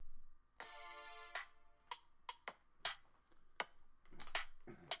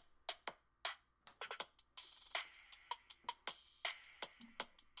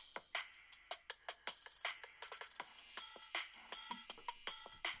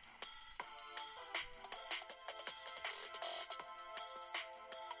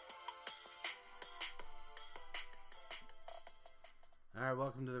All right,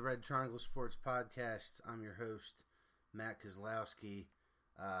 welcome to the Red Triangle Sports Podcast. I'm your host, Matt Kozlowski.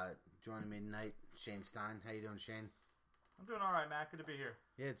 Joining me tonight, Shane Stein. How you doing, Shane? I'm doing all right, Matt. Good to be here.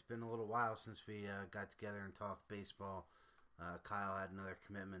 Yeah, it's been a little while since we got together and talked baseball. Kyle had another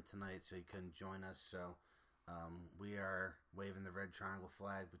commitment tonight, so he couldn't join us. So we are waving the Red Triangle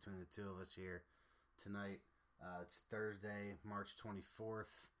flag between the two of us here tonight. It's Thursday, March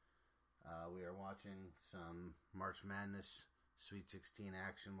 24th. We are watching some March Madness Sweet 16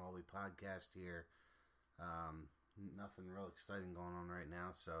 action while we podcast here. Nothing real exciting going on right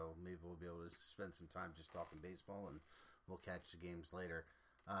now, so maybe we'll be able to spend some time just talking baseball, and we'll catch the games later.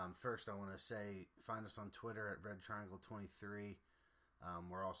 First, I want to say, find us on Twitter at Red Triangle 23.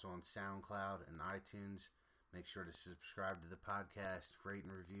 We're also on SoundCloud and iTunes. Make sure to subscribe to the podcast, rate and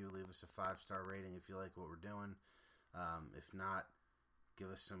review, leave us a 5-star rating if you like what we're doing. If not,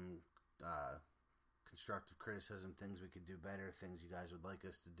 give us some constructive criticism, things we could do better, things you guys would like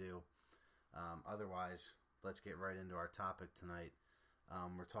us to do. Otherwise, let's get right into our topic tonight.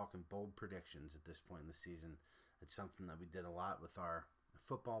 We're talking bold predictions at this point in the season. It's something that we did a lot with our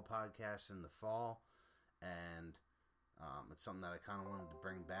football podcast in the fall, and it's something that I kind of wanted to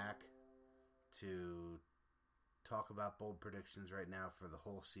bring back to talk about bold predictions right now for the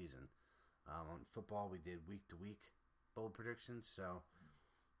whole season. On football, we did week-to-week bold predictions, so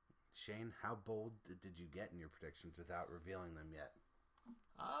Shane, how bold did you get in your predictions without revealing them yet?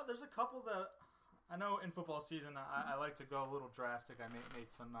 There's a couple that I know in football season I like to go a little drastic. I made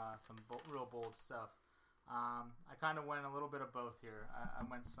some real bold stuff. I kind of went a little bit of both here. I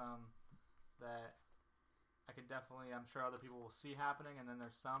went some that I could definitely, I'm sure other people will see happening, and then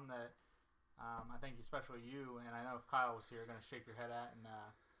there's some that I think especially you, and I know if Kyle was here, are going to shake your head at and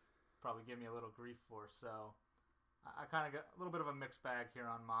probably give me a little grief for. So I kind of got a little bit of a mixed bag here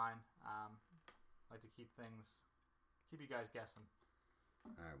on mine. Like to keep you guys guessing.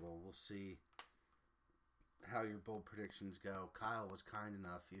 All right, well, we'll see how your bold predictions go. Kyle was kind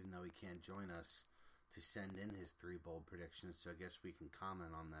enough, even though he can't join us, to send in his 3 bold predictions, so I guess we can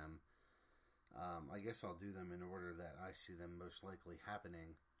comment on them. I guess I'll do them in order that I see them most likely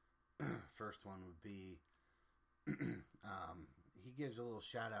happening. First one would be, he gives a little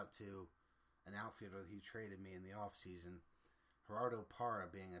shout out to an outfielder that he traded me in the offseason, Gerardo Parra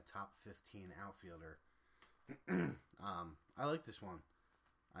being a top 15 outfielder. I like this one.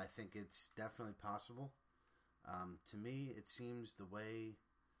 I think it's definitely possible. To me, it seems the way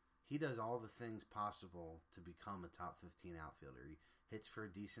he does all the things possible to become a top 15 outfielder. He hits for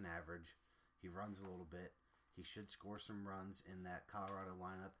a decent average. He runs a little bit. He should score some runs in that Colorado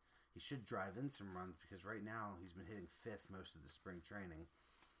lineup. He should drive in some runs because right now he's been hitting 5th most of the spring training.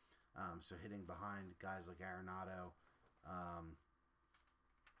 So hitting behind guys like Arenado,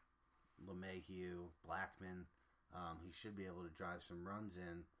 LeMahieu, Blackman, he should be able to drive some runs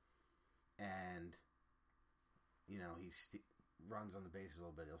in, and he runs on the bases a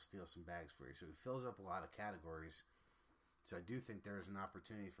little bit. He'll steal some bags for you. So he fills up a lot of categories. So I do think there's an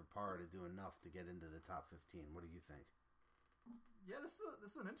opportunity for Parra to do enough to get into the top 15. What do you think? Yeah, this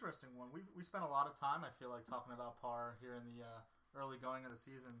is an interesting one. We spent a lot of time, I feel like, talking about Parra here in the early going of the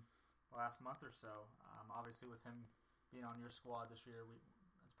season, last month or so. Obviously, with him being on your squad this year,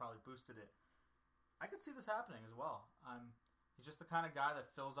 that's probably boosted it. I could see this happening as well. He's just the kind of guy that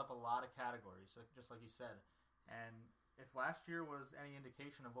fills up a lot of categories, just like you said. And if last year was any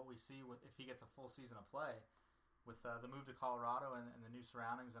indication of what we see if he gets a full season of play, with the move to Colorado and the new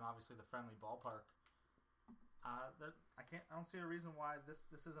surroundings and obviously the friendly ballpark, I don't see a reason why this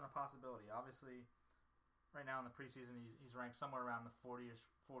isn't a possibility. Obviously, right now in the preseason, he's ranked somewhere around the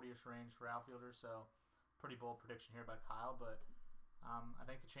 40-ish range for outfielders, so pretty bold prediction here by Kyle. But I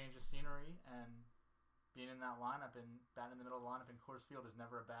think the change of scenery and being in that lineup and batting in the middle of the lineup in Coors Field is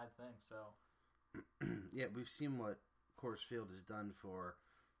never a bad thing. So yeah, we've seen what Coors Field has done for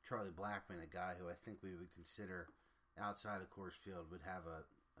Charlie Blackman, a guy who I think we would consider outside of Coors Field would have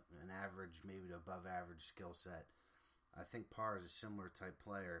an average, maybe to above average skill set. I think Parra is a similar type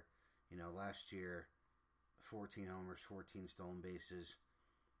player. Last year, 14 homers, 14 stolen bases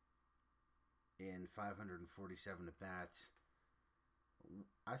in 547 at-bats.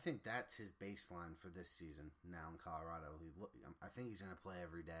 I think that's his baseline for this season now in Colorado. I think he's going to play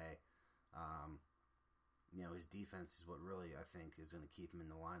every day. His defense is what really, I think, is going to keep him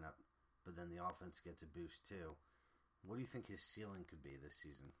in the lineup. But then the offense gets a boost, too. What do you think his ceiling could be this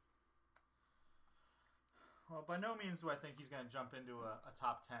season? Well, by no means do I think he's going to jump into a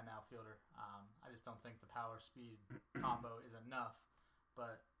top 10 outfielder. I just don't think the power-speed combo is enough.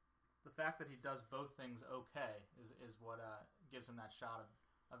 But the fact that he does both things okay is what gives him that shot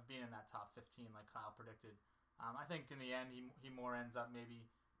of being in that top 15 like Kyle predicted. I think in the end he more ends up maybe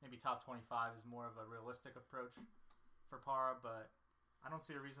top 25 is more of a realistic approach for Parra, but I don't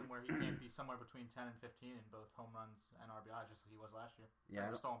see a reason where he can't be somewhere between 10 and 15 in both home runs and RBIs, just like he was last year. Yeah,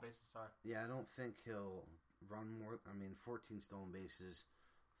 stolen bases. Sorry. Yeah, I don't think he'll run more. I mean, 14 stolen bases,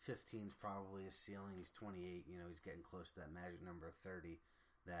 15 is probably his ceiling. He's 28. You know, he's getting close to that magic number of 30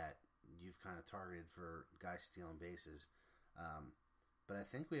 that you've kind of targeted for guys stealing bases. But I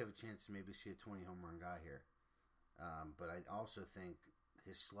think we have a chance to maybe see a 20 home run guy here. But I also think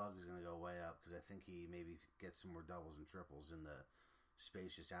his slug is going to go way up because I think he maybe gets some more doubles and triples in the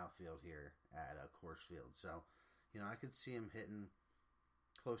spacious outfield here at Coors Field. So, you know, I could see him hitting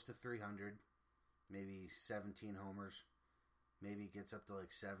close to 300, maybe 17 homers, maybe gets up to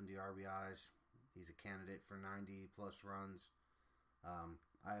like 70 RBIs. He's a candidate for 90 plus runs.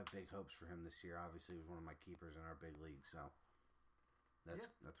 I have big hopes for him this year. Obviously, he was one of my keepers in our big league, so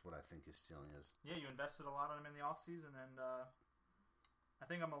that's what I think his ceiling is. Yeah, you invested a lot on him in the offseason, and I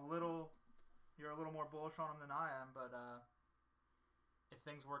think you're a little more bullish on him than I am, but if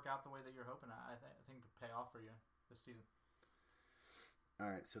things work out the way that you're hoping, I think it could pay off for you this season. All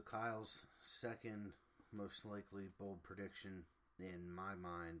right, so Kyle's second most likely bold prediction in my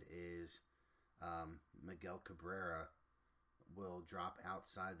mind is Miguel Cabrera will drop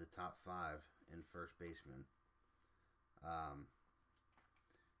outside the top 5 in first baseman.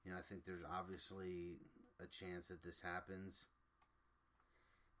 You know, I think there's obviously a chance that this happens.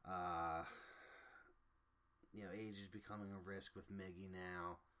 You know, age is becoming a risk with Miggy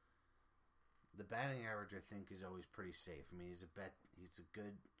now. The batting average, I think, is always pretty safe. I mean, he's about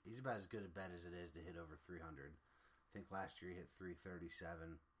as good a bet as it is to hit over 300. I think last year he hit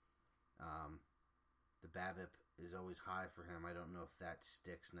 337. The BABIP is always high for him. I don't know if that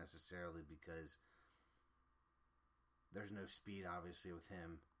sticks necessarily because there's no speed, obviously, with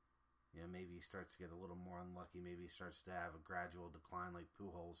him. You know, maybe he starts to get a little more unlucky. Maybe he starts to have a gradual decline like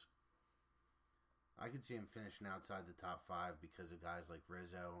Pujols. I could see him finishing outside the top 5 because of guys like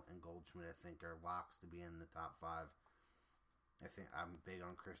Rizzo and Goldschmidt, I think, are locks to be in the top 5. I think I'm big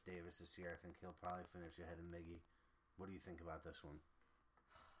on Chris Davis this year. I think he'll probably finish ahead of Miggy. What do you think about this one?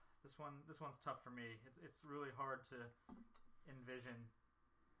 This one's tough for me. It's really hard to envision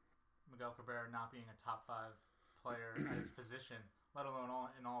Miguel Cabrera not being a top 5 player at his position, let alone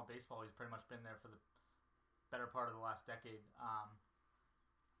in all of baseball. He's pretty much been there for the better part of the last decade.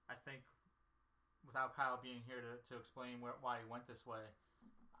 I think without Kyle being here to explain why he went this way,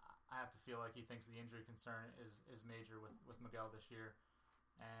 I have to feel like he thinks the injury concern is major with Miguel this year.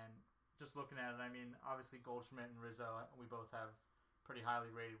 And just looking at it, I mean, obviously Goldschmidt and Rizzo, we both have pretty highly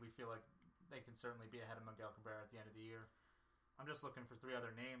rated. We feel like they can certainly be ahead of Miguel Cabrera at the end of the year. I'm just looking for 3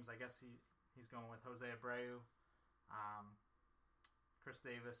 other names. I guess he's going with Jose Abreu, Chris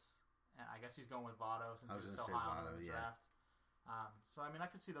Davis, and I guess he's going with Votto since he's so high on the draft. So, I mean, I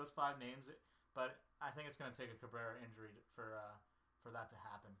could see those 5 names, but I think it's going to take a Cabrera injury for that to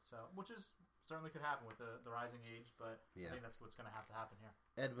happen. So, which is certainly could happen with the rising age, but yeah. I think that's what's going to have to happen here.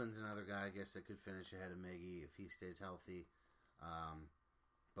 Edwin's another guy, I guess, that could finish ahead of Miggy if he stays healthy.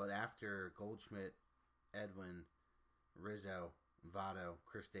 But after Goldschmidt, Edwin, Rizzo, Votto,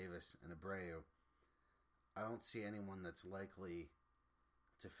 Chris Davis, and Abreu, I don't see anyone that's likely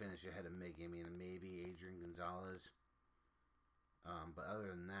to finish ahead of Miggy. I mean, maybe Adrian Gonzalez. But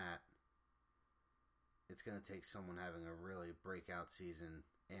other than that, it's going to take someone having a really breakout season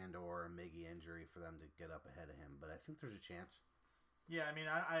and or a Miggy injury for them to get up ahead of him. But I think there's a chance. Yeah, I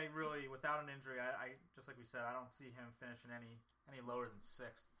mean, I really, without an injury, I just like we said, I don't see him finishing any lower than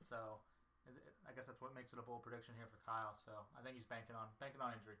 6th. So I guess that's what makes it a bold prediction here for Kyle. So I think he's banking on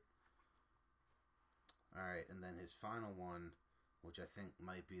injury. All right, and then his final one, which I think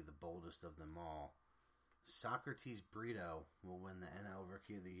might be the boldest of them all, Socrates Brito will win the NL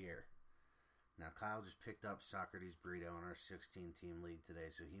Rookie of the Year. Now, Kyle just picked up Socrates Brito in our 16-team league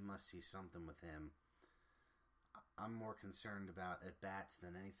today, so he must see something with him. I'm more concerned about at-bats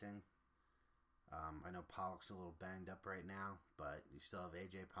than anything. I know Pollock's a little banged up right now, but you still have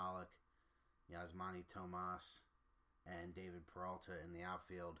A.J. Pollock, Yasmani Tomas, and David Peralta in the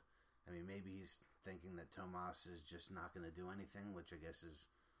outfield. I mean, maybe he's thinking that Tomas is just not going to do anything, which I guess is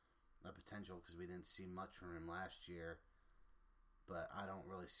a potential because we didn't see much from him last year. But I don't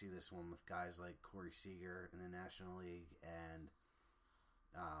really see this one with guys like Corey Seager in the National League and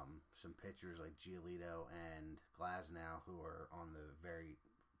some pitchers like Giolito and Glasnow who are on the very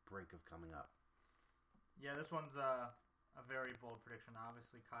brink of coming up. Yeah, this one's a very bold prediction.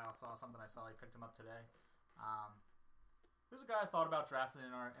 Obviously, Kyle saw something I saw. He picked him up today. There's a guy I thought about drafting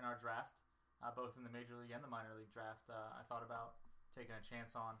in our draft, both in the Major League and the Minor League draft. I thought about taking a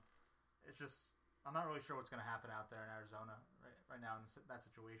chance on. It's just I'm not really sure what's going to happen out there in Arizona right now in that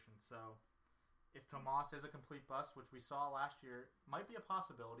situation. So if Tomas is a complete bust, which we saw last year, might be a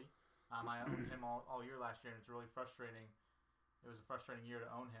possibility. I owned him all year last year, and it's really frustrating. It was a frustrating year to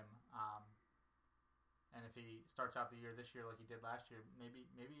own him. And if he starts out the year this year like he did last year, maybe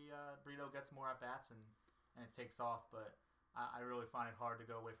Brito gets more at bats and it takes off. But I really find it hard to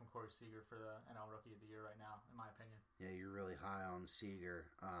go away from Corey Seager for the NL Rookie of the Year right now, in my opinion. Yeah, you're really high on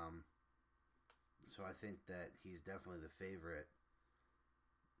Seager. So I think that he's definitely the favorite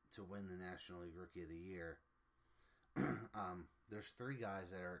to win the National League Rookie of the Year. There's 3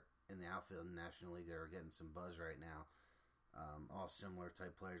 guys that are in the outfield in the National League that are getting some buzz right now. All similar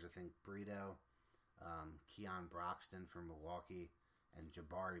type players. I think Brito, Keon Broxton from Milwaukee, and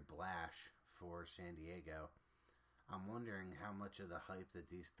Jabari Blash for San Diego. I'm wondering how much of the hype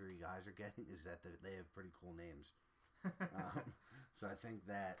that these 3 guys are getting is that they have pretty cool names. So I think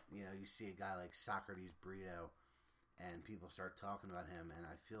that, you see a guy like Socrates Brito and people start talking about him, and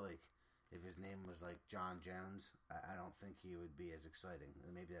I feel like if his name was like John Jones, I don't think he would be as exciting.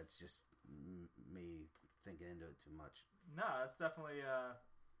 Maybe that's just me thinking into it too much. No, that's definitely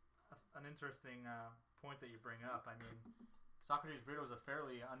an interesting point that you bring up. I mean, Socrates Brito was a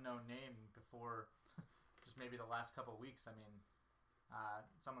fairly unknown name before just maybe the last couple of weeks. I mean,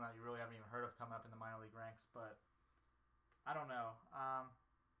 someone that you really haven't even heard of coming up in the minor league ranks. But I don't know. I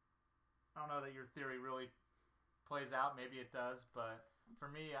don't know that your theory really plays out. Maybe it does, but for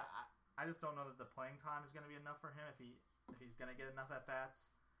me, I just don't know that the playing time is going to be enough for him if he's going to get enough at bats.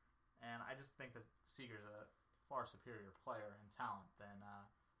 And I just think that Seager's a far superior player and talent. Then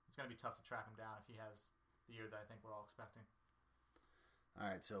it's going to be tough to track him down if he has the year that I think we're all expecting. All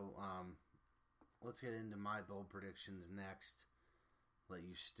right, so let's get into my bold predictions next. Let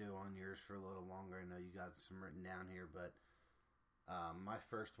you stew on yours for a little longer. I know you got some written down here, but my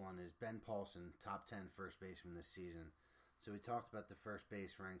first one is Ben Paulson, top 10 first baseman this season. So we talked about the first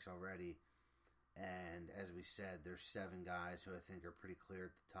base ranks already, and as we said, there's 7 guys who I think are pretty clear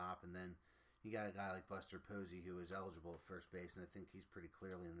at the top, and then you got a guy like Buster Posey who is eligible at first base, and I think he's pretty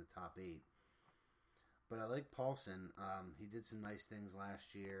clearly in the top 8. But I like Paulson. He did some nice things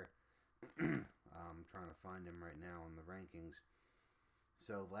last year. I'm trying to find him right now on the rankings.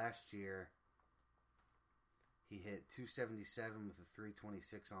 So last year, he hit .277 with a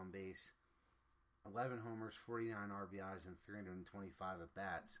 .326 on base, 11 homers, 49 RBIs, and 325 at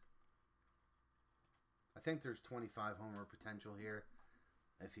bats. I think there's 25 homer potential here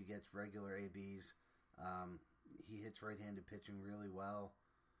if he gets regular ABs. He hits right-handed pitching really well.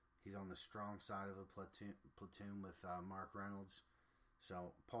 He's on the strong side of a platoon with Mark Reynolds.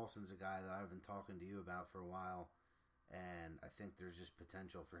 So Paulson's a guy that I've been talking to you about for a while, and I think there's just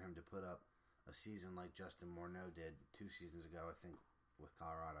potential for him to put up a season like Justin Morneau did 2 seasons ago, I think, with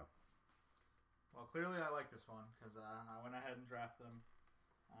Colorado. Well, clearly I like this one because I went ahead and drafted him.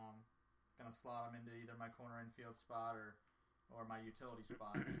 Going to slot him into either my corner infield spot or my utility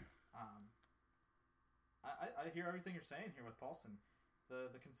spot. I hear everything you're saying here with Paulson.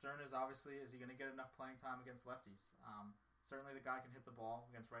 The concern is obviously, is he going to get enough playing time against lefties? Certainly the guy can hit the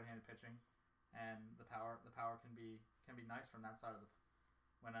ball against right-handed pitching, and the power can be nice from that side of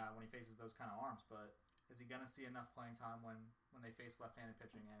when he faces those kind of arms. But is he going to see enough playing time when they face left-handed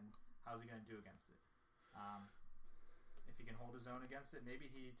pitching, and how's he going to do against it? If he can hold his own against it, maybe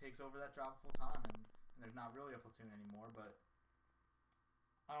he takes over that job full time, and there's not really a platoon anymore. But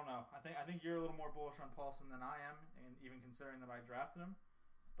I don't know. I think you're a little more bullish on Paulson than I am, and even considering that I drafted him.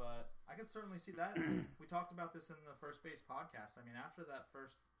 But I could certainly see that. We talked about this in the first base podcast. I mean, after that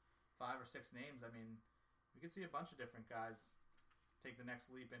first 5 or 6 names, I mean, we could see a bunch of different guys take the next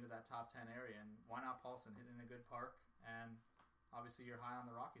leap into that top 10 area. And why not Paulson hitting a good park? And obviously you're high on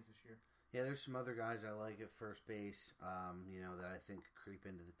the Rockies this year. Yeah, there's some other guys I like at first base, that I think creep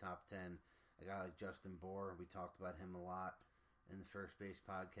into the top 10. A guy like Justin Bour, we talked about him a lot in the first base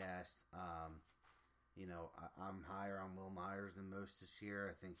podcast. I'm higher on Will Myers than most this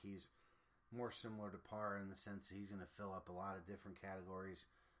year. I think he's more similar to Parr in the sense that he's going to fill up a lot of different categories,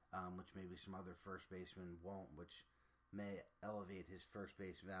 which maybe some other first basemen won't, which may elevate his first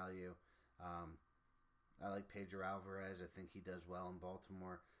base value. I like Pedro Alvarez. I think he does well in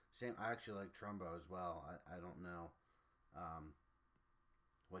Baltimore. I actually like Trumbo as well. I don't know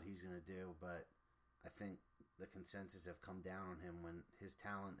what he's going to do, but I think the consensus have come down on him when his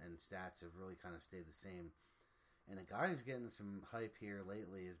talent and stats have really kind of stayed the same. And a guy who's getting some hype here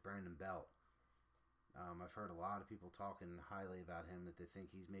lately is Brandon Belt. I've heard a lot of people talking highly about him, that they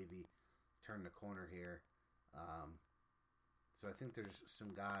think he's maybe turned the corner here. So I think there's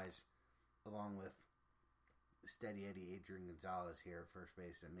some guys, along with Steady Eddie Adrian Gonzalez here at first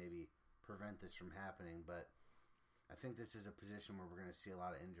base, that maybe prevent this from happening. But I think this is a position where we're going to see a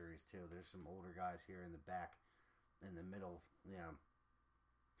lot of injuries too. There's some older guys here in the back, in the middle,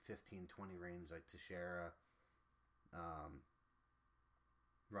 15, 20 range, like Teixeira,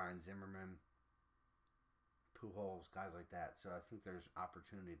 Ryan Zimmerman, Pujols, guys like that. So I think there's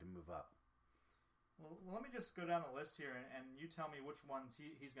opportunity to move up. Well, let me just go down the list here, and you tell me which ones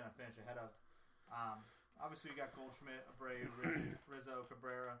he's going to finish ahead of. Obviously, you got Goldschmidt, Abreu, Rizzo,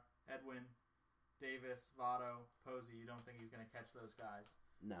 Cabrera, Edwin, Davis, Votto, Posey. You don't think he's going to catch those guys?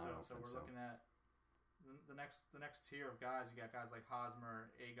 No, I don't so think we're so. looking at the next tier of guys. You got guys like Hosmer,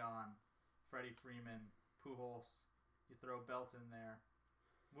 Agon, Freddie Freeman, Pujols. You throw Belt in there.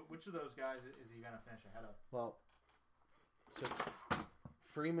 Which of those guys is he going to finish ahead of? Well, so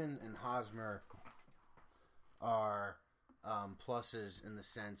Freeman and Hosmer are pluses in the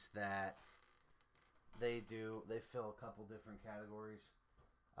sense that they fill a couple different categories.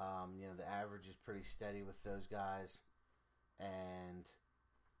 The average is pretty steady with those guys, and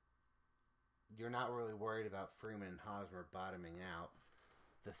you're not really worried about Freeman and Hosmer bottoming out.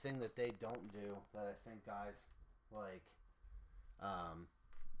 The thing that they don't do that I think guys like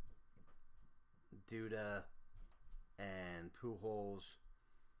Duda and Pujols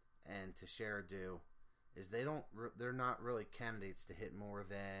and Teixeira do is they're not really candidates to hit more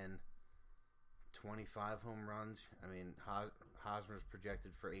than 25 home runs. I mean, Hosmer's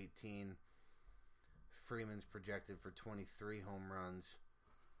projected for 18. Freeman's projected for 23 home runs.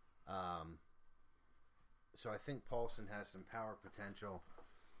 So I think Paulson has some power potential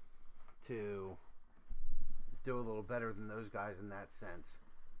to do a little better than those guys in that sense.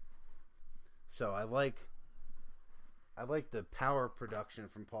 So I like the power production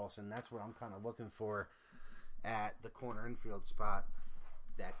from Paulson. That's what I'm kind of looking for at the corner infield spot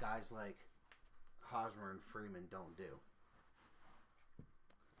that guys like Hosmer and Freeman don't do.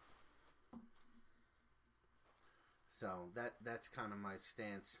 So that's kind of my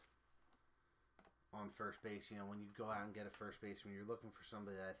stance on first base. When you go out and get a first baseman, you're looking for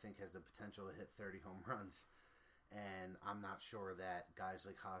somebody that I think has the potential to hit 30 home runs. And I'm not sure that guys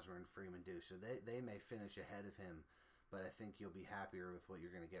like Hosmer and Freeman do. So they may finish ahead of him, but I think you'll be happier with what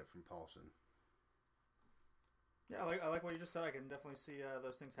you're going to get from Paulson. Yeah, I like what you just said. I can definitely see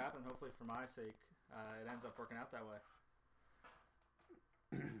those things happen. Hopefully, for my sake, it ends up working out that way.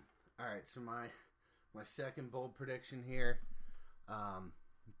 All right, so my second bold prediction here,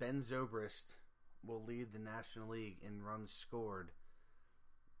 Ben Zobrist will lead the National League in runs scored.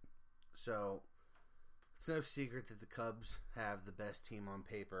 So it's no secret that the Cubs have the best team on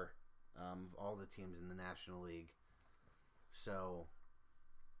paper of all the teams in the National League. So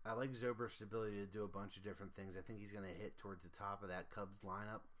I like Zobrist's ability to do a bunch of different things. I think he's going to hit towards the top of that Cubs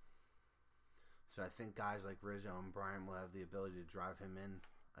lineup. So I think guys like Rizzo and Bryant will have the ability to drive him in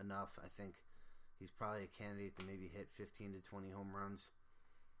enough. I think he's probably a candidate to maybe hit 15 to 20 home runs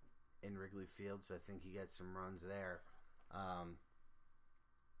in Wrigley Field. So I think he gets some runs there. I'm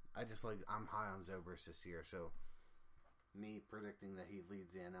high on Zobrist this year, so me predicting that he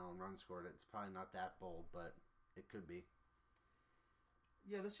leads the NL in runs scored, it's probably not that bold, but it could be.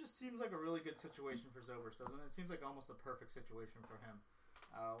 Yeah, this just seems like a really good situation for Zobrist, doesn't it? It seems like almost a perfect situation for him.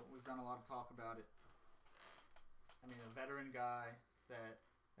 We've done a lot of talk about it. I mean, a veteran guy that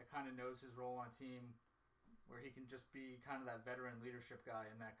kind of knows his role on a team, where he can just be kind of that veteran leadership guy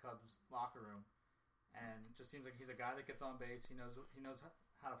in that Cubs locker room, and it just seems like he's a guy that gets on base. He knows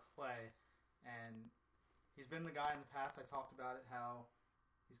how to play, and he's been the guy in the past. I talked about it, how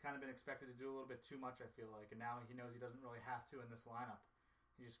he's kind of been expected to do a little bit too much, I feel like, and now he knows he doesn't really have to in this lineup.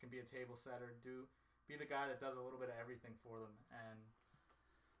 He just can be a table setter, be the guy that does a little bit of everything for them, and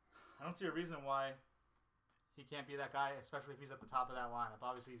I don't see a reason why he can't be that guy, especially if he's at the top of that lineup.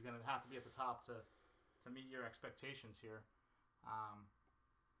 Obviously, he's going to have to be at the top to meet your expectations here.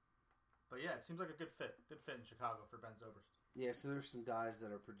 But yeah, it seems like a good fit in Chicago for Ben Zobrist. Yeah, so there's some guys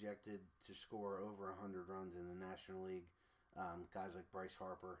that are projected to score over 100 runs in the National League. Guys like Bryce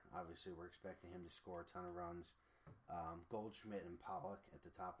Harper, obviously we're expecting him to score a ton of runs. Goldschmidt and Pollock at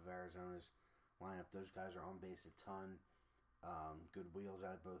the top of Arizona's lineup. Those guys are on base a ton. Good wheels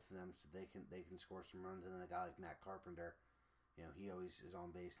out of both of them, so they can score some runs. And then a guy like Matt Carpenter, he always is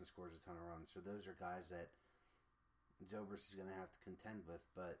on base and scores a ton of runs. So those are guys that Zobrist is going to have to contend with,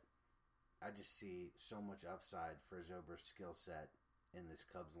 but I just see so much upside for Zobrist's skill set in this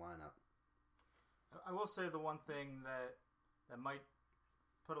Cubs lineup. I will say the one thing that might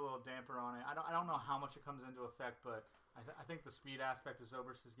put a little damper on it. I don't know how much it comes into effect, but I think the speed aspect of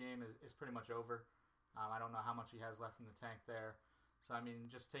Zobrist's game is pretty much over. I don't know how much he has left in the tank there. So, I mean,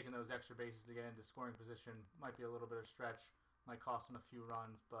 just taking those extra bases to get into scoring position might be a little bit of stretch. Might cost him a few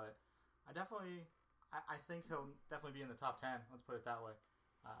runs, but I think he'll definitely be in the top 10. Let's put it that way.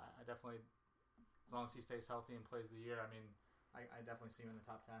 I definitely, as long as he stays healthy and plays the year, I mean, I definitely see him in the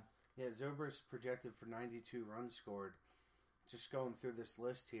top 10. Yeah, Zobrist projected for 92 runs scored. Just going through this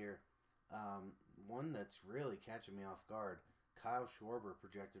list here, one that's really catching me off guard. Kyle Schwarber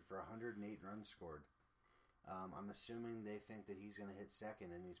projected for 108 runs scored. I'm assuming they think that he's going to hit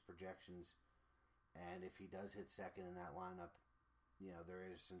second in these projections. And if he does hit second in that lineup, there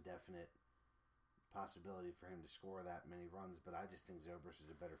is some definite possibility for him to score that many runs. But I just think Zobrist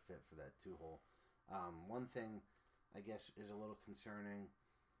is a better fit for that two-hole. One thing, I guess, is a little concerning.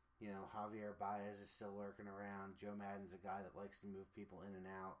 Javier Baez is still lurking around. Joe Maddon's a guy that likes to move people in and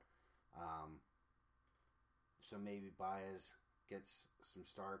out. So maybe Baez gets some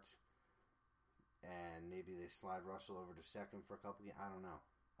starts, and maybe they slide Russell over to second for a couple games. I don't know.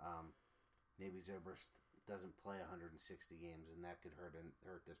 Maybe Zobrist doesn't play 160 games, and that could hurt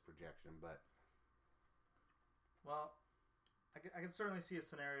this projection. But I can certainly see a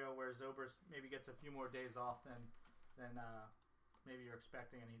scenario where Zobrist maybe gets a few more days off than maybe you're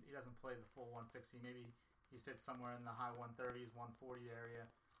expecting, and he doesn't play the full 160. Maybe he sits somewhere in the high 130s, 140 area.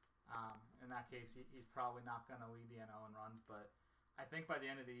 In that case, he's probably not going to lead the NL in runs, but I think by the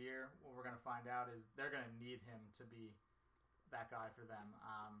end of the year, what we're going to find out is they're going to need him to be that guy for them.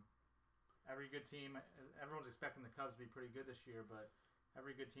 Every good team, everyone's expecting the Cubs to be pretty good this year, but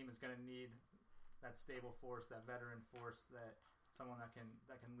every good team is going to need that stable force, that veteran force, that someone that can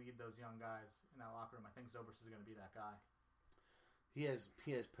lead those young guys in that locker room. I think Zobrist is going to be that guy. He has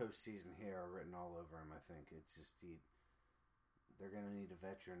postseason hero written all over him. I think it's just they're going to need a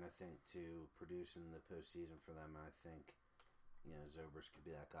veteran, I think, to produce in the postseason for them. And I think Zobrist could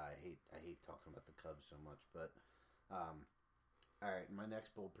be that guy. I hate talking about the Cubs so much, but all right. My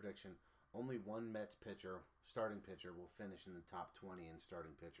next bold prediction: only one Mets starting pitcher, will finish in the top 20 in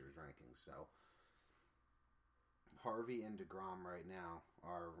starting pitchers rankings. So Harvey and DeGrom right now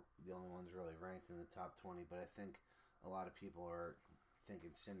are the only ones really ranked in the top 20, but I think a lot of people are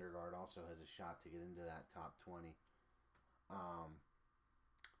thinking Syndergaard also has a shot to get into that top 20.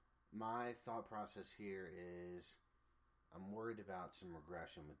 My thought process here is I'm worried about some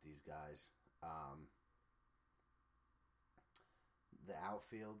regression with these guys. The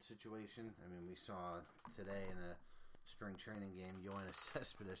outfield situation, I mean, we saw today in a spring training game, Yoenis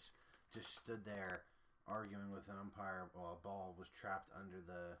Cespedes just stood there arguing with an umpire while a ball was trapped under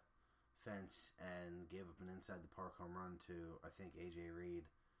the fence and gave up an inside the park home run to, I think, A.J. Reed.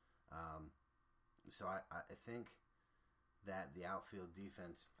 So I think that the outfield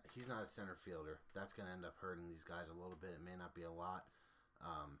defense, he's not a center fielder. That's going to end up hurting these guys a little bit. It may not be a lot.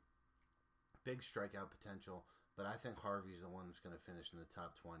 Big strikeout potential, but I think Harvey's the one that's going to finish in the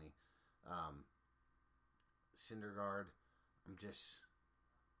top 20. Syndergaard,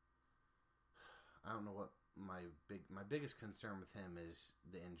 I don't know what my biggest concern with him is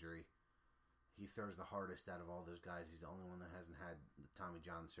the injury. He throws the hardest out of all those guys. He's the only one that hasn't had the Tommy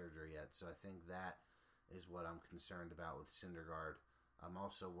John surgery yet. So I think that is what I'm concerned about with Syndergaard. I'm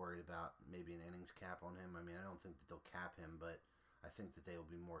also worried about maybe an innings cap on him. I mean, I don't think that they'll cap him, but I think that they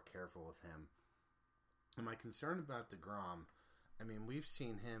will be more careful with him. Am I concerned about DeGrom? I mean, we've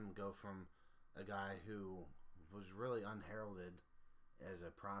seen him go from a guy who was really unheralded as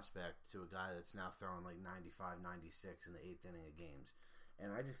a prospect to a guy that's now throwing like 95, 96 in the 8th inning of games. And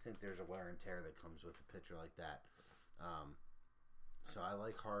I just think there's a wear and tear that comes with a pitcher like that. So I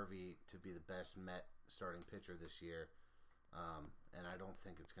like Harvey to be the best Met starting pitcher this year. And I don't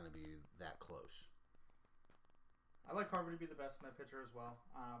think it's going to be that close. I like Harvey to be the best Met pitcher as well.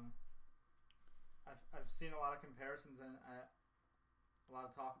 I've seen a lot of comparisons and a lot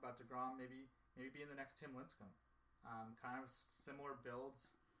of talk about DeGrom maybe being the next Tim Lincecum. Kind of similar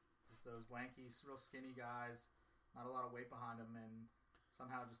builds, just those lanky, real skinny guys, not a lot of weight behind them, and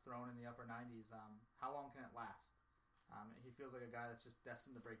somehow just thrown in the upper 90s. How long can it last? He feels like a guy that's just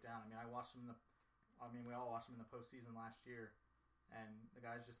destined to break down. I mean, we all watched him in the postseason last year, and the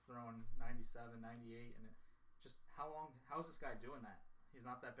guy's just throwing 97, 98, and how is this guy doing that? He's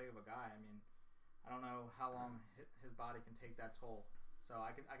not that big of a guy. I mean, I don't know how long his body can take that toll. So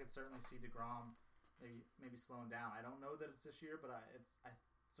I could certainly see DeGrom maybe slowing down. I don't know that it's this year, but I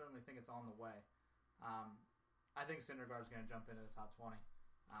certainly think it's on the way. I think Syndergaard's going to jump into the top 20.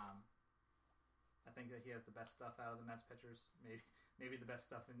 I think that he has the best stuff out of the Mets pitchers, maybe the best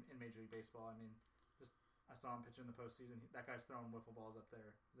stuff in Major League Baseball. I mean, I saw him pitch in the postseason. That guy's throwing wiffle balls up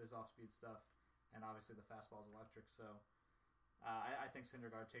there. There's off-speed stuff, and obviously the fastball's electric. So I think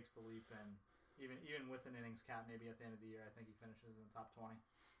Syndergaard takes the leap, and even with an innings cap, maybe at the end of the year, I think he finishes in the top 20.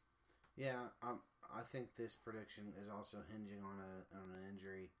 Yeah, I think this prediction is also hinging on an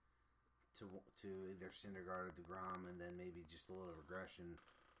injury. to either Syndergaard or DeGrom, and then maybe just a little regression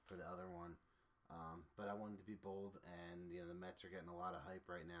for the other one. But I wanted to be bold, and the Mets are getting a lot of hype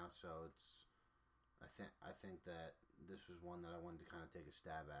right now, so I think that this was one that I wanted to kind of take a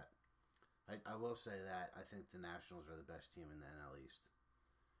stab at. I will say that I think the Nationals are the best team in the NL East.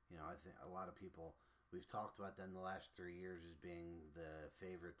 I think a lot of people, we've talked about them the last 3 years as being the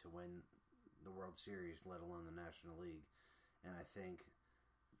favorite to win the World Series, let alone the National League. And I think,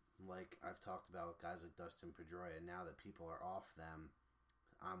 like I've talked about with guys like Dustin Pedroia, now that people are off them,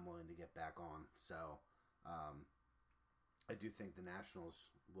 I'm willing to get back on. So I do think the Nationals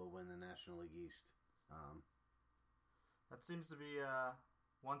will win the National League East. That seems to be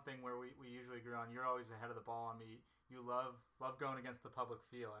one thing where we usually agree on. You're always ahead of the ball. I mean, you love going against the public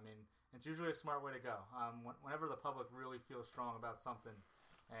feel. I mean, it's usually a smart way to go. Whenever the public really feels strong about something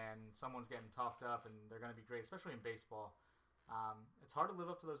and someone's getting talked up and they're going to be great, especially in baseball, it's hard to live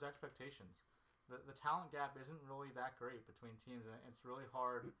up to those expectations. The talent gap isn't really that great between teams, and it's really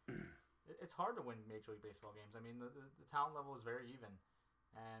hard. It's hard to win Major League Baseball games. I mean, the talent level is very even,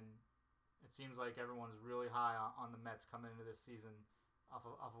 and it seems like everyone's really high on the Mets coming into this season off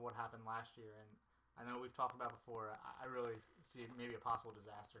of what happened last year. And I know we've talked about before, I really see maybe a possible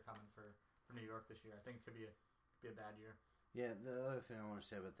disaster coming for New York this year. I think it could be a bad year. Yeah, the other thing I want to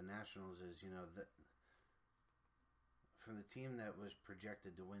say about the Nationals is, from the team that was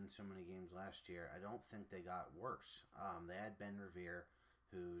projected to win so many games last year, I don't think they got worse. They had Ben Revere,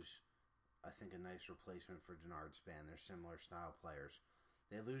 who's, I think, a nice replacement for Denard Span. They're similar style players.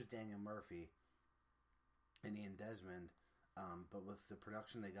 They lose Daniel Murphy and Ian Desmond, but with the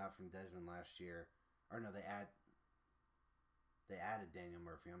production they got from Desmond last year, they added Daniel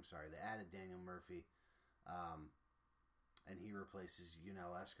Murphy. I'm sorry, they added Daniel Murphy, and he replaces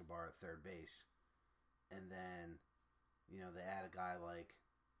Yunel Escobar at third base, and then they add a guy like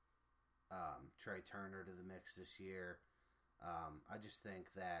Trey Turner to the mix this year. I just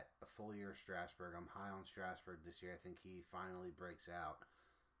think that a full year of Strasburg, I'm high on Strasburg this year. I think he finally breaks out.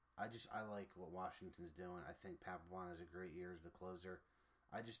 I like what Washington's doing. I think Papelbon has a great year as the closer.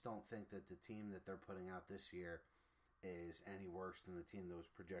 I just don't think that the team that they're putting out this year is any worse than the team that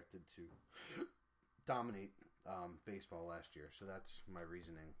was projected to dominate baseball last year. So that's my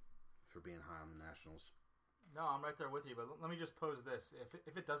reasoning for being high on the Nationals. No, I'm right there with you, but let me just pose this.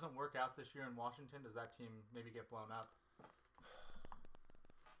 If it doesn't work out this year in Washington, does that team maybe get blown up?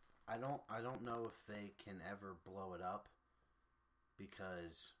 I don't know if they can ever blow it up,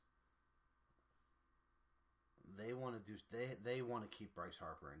 because they want to keep Bryce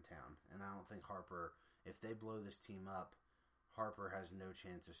Harper in town, and I don't think Harper, if they blow this team up, Harper has no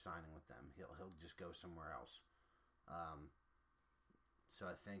chance of signing with them. He'll just go somewhere else. So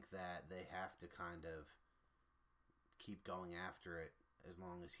I think that they have to kind of keep going after it as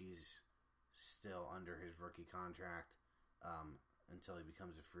long as he's still under his rookie contract, until he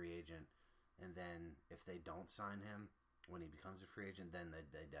becomes a free agent. And then if they don't sign him when he becomes a free agent, then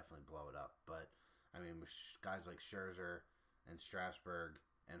they definitely blow it up. But I mean, with guys like Scherzer and Strasburg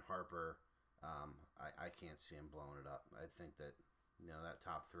and Harper, I can't see him blowing it up. I think that that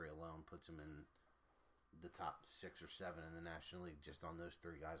top three alone puts him in the top 6 or 7 in the National League just on those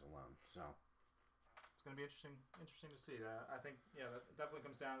 3 guys alone. So it's going to be interesting to see. I think that definitely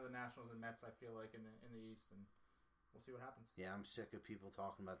comes down to the Nationals and Mets. I feel like in the East, and we'll see what happens. Yeah, I'm sick of people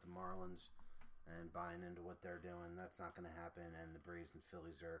talking about the Marlins and buying into what they're doing. That's not going to happen. And the Braves and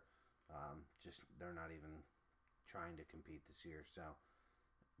Phillies are they're not even trying to compete this year. So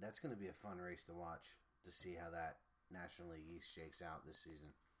that's going to be a fun race to watch, to see how that National League East shakes out this season.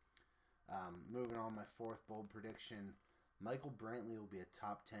 Moving on, my 4th bold prediction: Michael Brantley will be a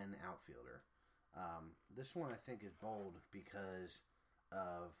top 10 outfielder. This one I think is bold because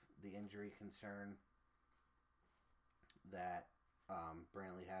of the injury concern that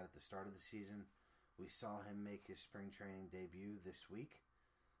Brantley had at the start of the season. We saw him make his spring training debut this week.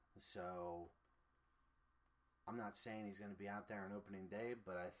 So I'm not saying he's going to be out there on opening day,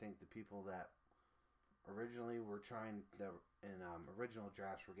 but I think the people that originally were original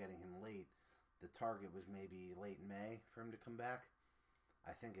drafts were getting him late. The target was maybe late May for him to come back.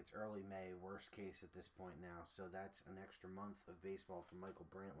 I think it's early May, worst case at this point now. So that's an extra month of baseball for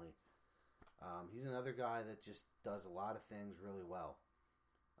Michael Brantley. He's another guy that just does a lot of things really well.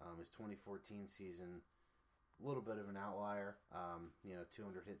 His 2014 season, a little bit of an outlier.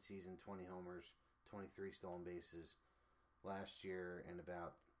 200 hit season, 20 homers, 23 stolen bases. Last year, and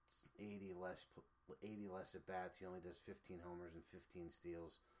about 80 less at bats, he only does 15 homers and 15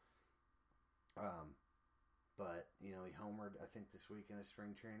 steals. But he homered, I think, this week in a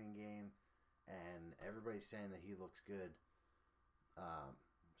spring training game, and everybody's saying that he looks good.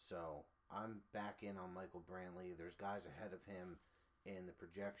 So I'm back in on Michael Brantley. There's guys ahead of him in the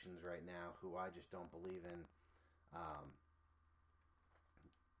projections right now who I just don't believe in.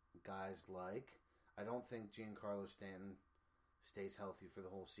 Guys like, I don't think Giancarlo Stanton stays healthy for the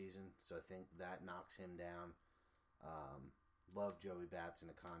whole season, so I think that knocks him down. Love Joey Bats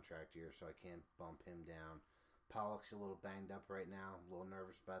in a contract year, so I can't bump him down. Pollock's a little banged up right now. I'm a little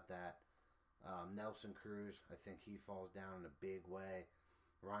nervous about that. Nelson Cruz, I think he falls down in a big way.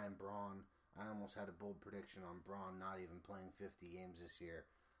 Ryan Braun, I almost had a bold prediction on Braun not even playing 50 games this year.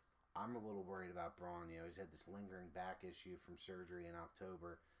 I'm a little worried about Braun. He's had this lingering back issue from surgery in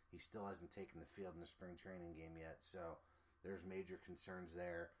October. He still hasn't taken the field in the spring training game yet, so there's major concerns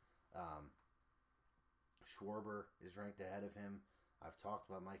there. Schwarber is ranked ahead of him. I've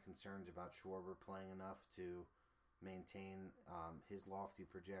talked about my concerns about Schwarber playing enough to maintain his lofty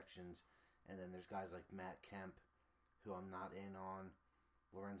projections. And then there's guys like Matt Kemp, who I'm not in on.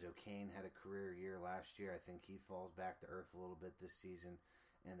 Lorenzo Cain had a career year last year. I think he falls back to earth a little bit this season.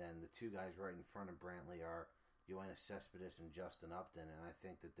 And then the two guys right in front of Brantley are Yoenis Cespedes and Justin Upton, and I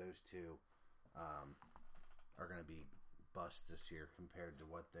think that those two are going to be busts this year compared to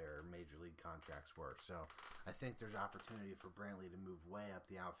what their major league contracts were. So I think there's opportunity for Brantley to move way up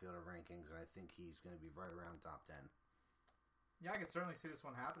the outfielder rankings, and I think he's going to be right around top 10. Yeah, I could certainly see this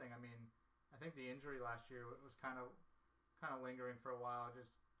one happening. I mean, I think the injury last year was kind of lingering for a while. It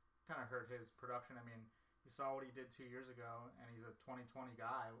just kind of hurt his production. I mean, you saw what he did 2 years ago, and he's a 2020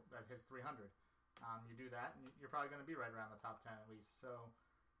 guy that hits 300. You do that, and you're probably going to be right around the top 10 at least. So,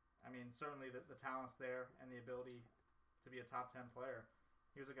 I mean, certainly the talent's there and the ability to be a top 10 player.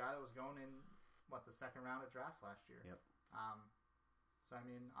 He was a guy that was going in, the second round of drafts last year. Yep. So, I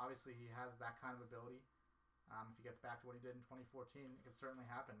mean, obviously he has that kind of ability. If he gets back to what he did in 2014, it could certainly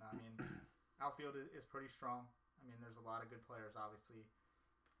happen. I mean, outfield is pretty strong. I mean, there's a lot of good players, obviously.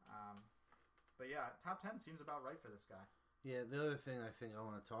 But, yeah, top 10 seems about right for this guy. Yeah, the other thing I think I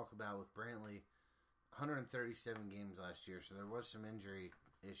want to talk about with Brantley, 137 games last year, so there was some injury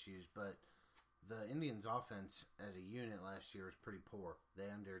issues, but the Indians' offense as a unit last year was pretty poor.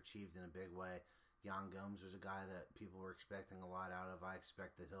 They underachieved in a big way. Yan Gomes was a guy that people were expecting a lot out of. I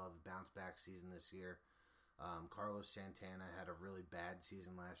expect that he'll have a bounce-back season this year. Carlos Santana had a really bad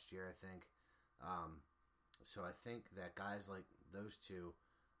season last year, I think. So I think that guys like those two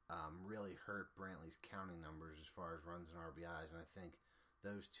really hurt Brantley's counting numbers as far as runs and RBIs, and I think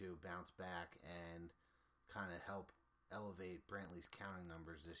those two bounce back and kind of help elevate Brantley's counting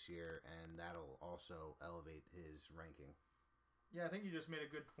numbers this year, and that'll also elevate his ranking. Yeah, I think you just made a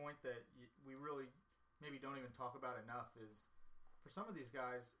good point that we really maybe don't even talk about enough is for some of these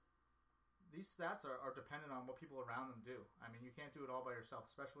guys, these stats are dependent on what people around them do. I mean, you can't do it all by yourself,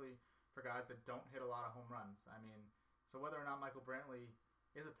 especially for guys that don't hit a lot of home runs. I mean, so whether or not Michael Brantley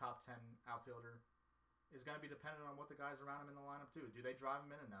is a top 10 outfielder is going to be dependent on what the guys around him in the lineup do. Do they drive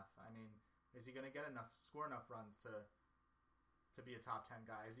him in enough? I mean, is he going to score enough runs to be a top 10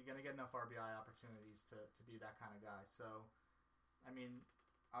 guy? Is he going to get enough RBI opportunities to be that kind of guy? So, I mean,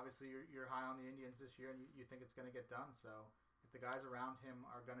 obviously you're high on the Indians this year, and you think it's going to get done. So, if the guys around him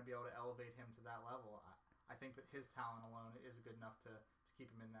are going to be able to elevate him to that level, I think that his talent alone is good enough to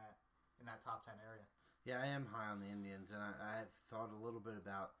keep him in that top 10 area. Yeah, I am high on the Indians, and I've thought a little bit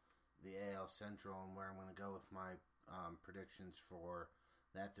about the AL Central and where I'm going to go with my predictions for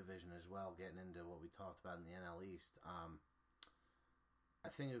that division as well, getting into what we talked about in the NL East. I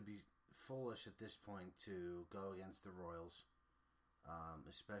think it would be foolish at this point to go against the Royals,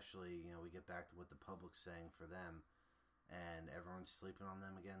 especially, we get back to what the public's saying for them, and everyone's sleeping on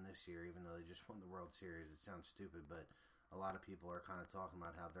them again this year, even though they just won the World Series. It sounds stupid, but a lot of people are kind of talking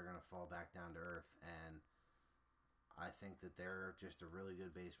about how they're going to fall back down to earth, and I think that they're just a really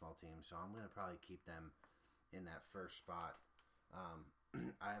good baseball team, so I'm going to probably keep them in that first spot.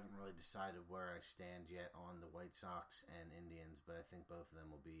 I haven't really decided where I stand yet on the White Sox and Indians, but I think both of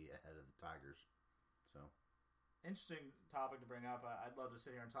them will be ahead of the Tigers. So, interesting topic to bring up. I'd love to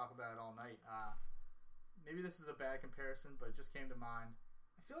sit here and talk about it all night. Maybe this is a bad comparison, but it just came to mind.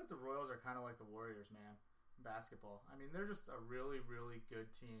 I feel like the Royals are kind of like the Warriors, man, in basketball. I mean, they're just a really, really good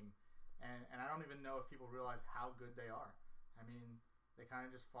team. And I don't even know if people realize how good they are. I mean, they kind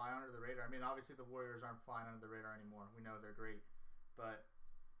of just fly under the radar. I mean, obviously the Warriors aren't flying under the radar anymore. We know they're great. But,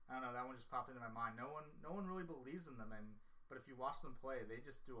 I don't know, that one just popped into my mind. No one really believes in them. But if you watch them play, they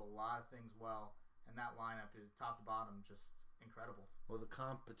just do a lot of things well. And that lineup is top to bottom just incredible. Well, the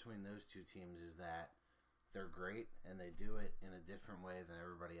comp between those two teams is that they're great, and they do it in a different way than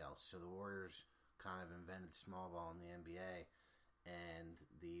everybody else. So the Warriors kind of invented small ball in the NBA. And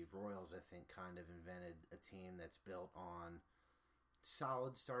the Royals, I think, kind of invented a team that's built on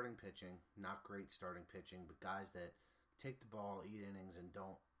solid starting pitching, not great starting pitching, but guys that take the ball, eat innings, and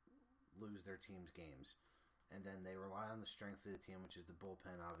don't lose their team's games. And then they rely on the strength of the team, which is the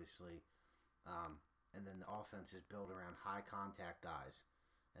bullpen, obviously. And then the offense is built around high contact guys.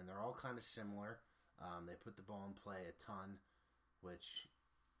 And they're all kind of similar. They put the ball in play a ton, which,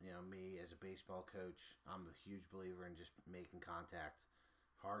 me as a baseball coach, I'm a huge believer in just making contact,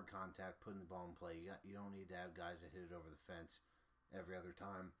 hard contact, putting the ball in play. You don't need to have guys that hit it over the fence every other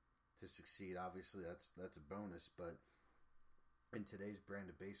time to succeed. Obviously, that's a bonus, but in today's brand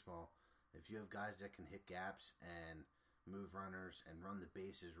of baseball, if you have guys that can hit gaps and move runners and run the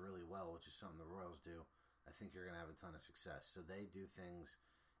bases really well, which is something the Royals do, I think you're going to have a ton of success. So they do things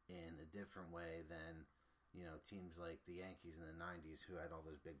in a different way than, teams like the Yankees in the 90s who had all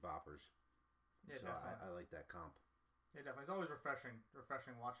those big boppers. Yeah, so I like that comp. Yeah, definitely. It's always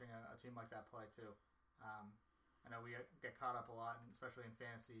refreshing watching a team like that play, too. I know we get caught up a lot, especially in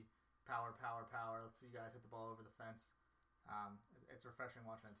fantasy. Power. Let's see you guys hit the ball over the fence. It's refreshing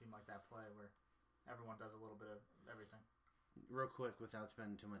watching a team like that play where everyone does a little bit of everything. Real quick, without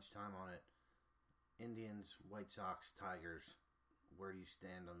spending too much time on it, Indians, White Sox, Tigers, where do you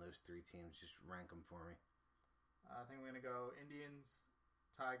stand on those three teams? Just rank them for me. I think we're going to go Indians,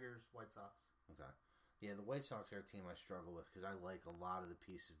 Tigers, White Sox. Okay. Yeah, the White Sox are a team I struggle with because I like a lot of the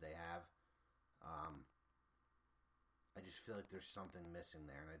pieces they have. I just feel like there's something missing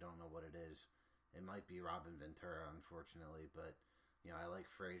there, and I don't know what it is. It might be Robin Ventura, unfortunately, but I like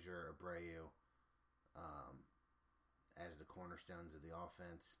Frazier, Abreu as the cornerstones of the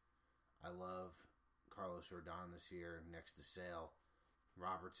offense. I love Carlos Rodon this year next to Sale.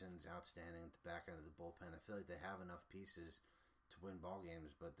 Robertson's outstanding at the back end of the bullpen. I feel like they have enough pieces to win ball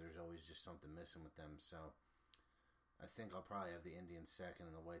games, but there's always just something missing with them. So I think I'll probably have the Indians second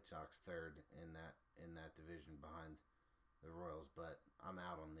and the White Sox third in that division behind the Royals. But I'm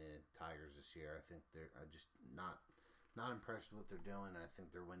out on the Tigers this year. I think they're just not impressed with what they're doing, and I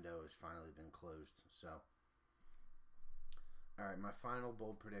think their window has finally been closed. So, all right, my final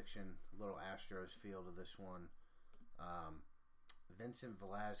bold prediction, little Astros feel to this one. Vincent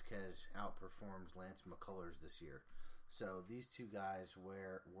Velasquez outperforms Lance McCullers this year. So these two guys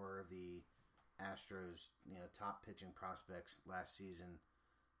were the Astros, top pitching prospects last season.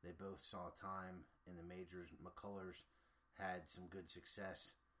 They both saw time in the majors. McCullers had some good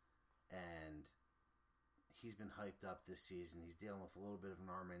success, and he's been hyped up this season. He's dealing with a little bit of an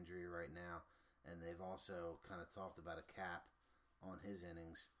arm injury right now, and they've also kind of talked about a cap on his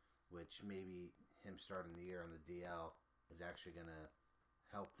innings, which maybe him starting the year on the DL is actually going to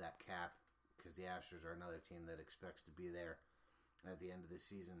help that cap, because the Astros are another team that expects to be there at the end of the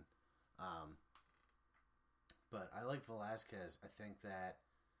season. But I like Velasquez. I think that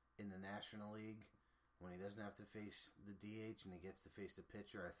in the National League, when he doesn't have to face the DH and he gets to face the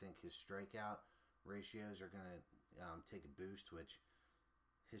pitcher, I think his strikeout ratios are going to take a boost, which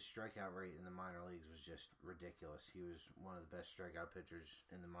his strikeout rate in the minor leagues was just ridiculous. He was one of the best strikeout pitchers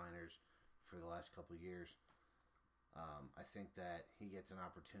in the minors for the last couple of years. I think that he gets an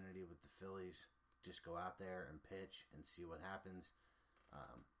opportunity with the Phillies, just go out there and pitch and see what happens.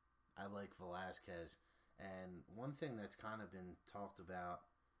 I like Velasquez. And one thing that's kind of been talked about,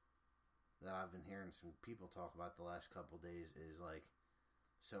 that I've been hearing some people talk about the last couple of days, is like,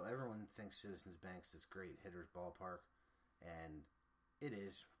 so everyone thinks Citizens Bank's this great hitter's ballpark, and it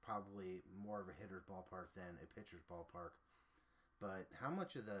is probably more of a hitter's ballpark than a pitcher's ballpark. But how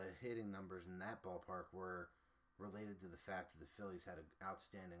much of the hitting numbers in that ballpark were related to the fact that the Phillies had an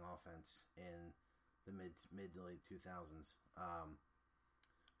outstanding offense in the mid to late 2000s?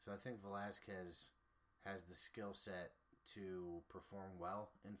 So I think Velasquez has the skill set to perform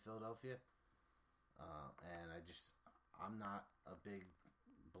well in Philadelphia. And I'm not a big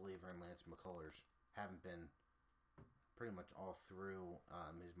believer in Lance McCullers. Haven't been pretty much all through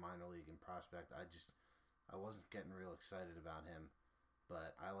his minor league and prospect. I wasn't getting real excited about him,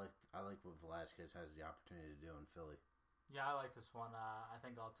 but I like what Velasquez has the opportunity to do in Philly. Yeah, I like this one. I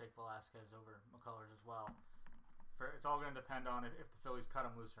think I'll take Velasquez over McCullers as well. It's all going to depend on if the Phillies cut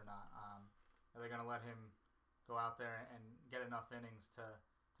him loose or not. Are they going to let him go out there and get enough innings to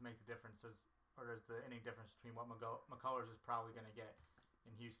make the differences, or does the inning difference between what McCullers is probably going to get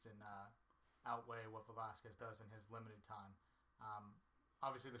in Houston outweigh what Velasquez does in his limited time?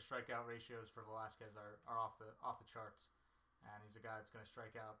 Obviously, the strikeout ratios for Velasquez are off the charts, and he's a guy that's going to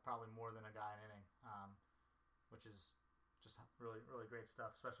strike out probably more than a guy an inning, which is just really, really great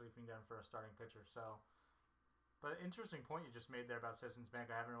stuff, especially if you can get him for a starting pitcher. So, but interesting point you just made there about Citizens Bank.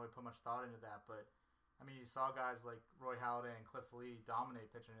 I haven't really put much thought into that, but I mean, you saw guys like Roy Halladay and Cliff Lee dominate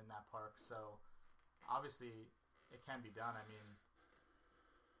pitching in that park, so obviously it can be done. I mean,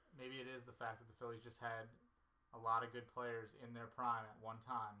 maybe it is the fact that the Phillies just had a lot of good players in their prime at one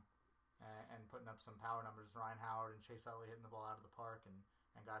time and putting up some power numbers. Ryan Howard and Chase Utley hitting the ball out of the park and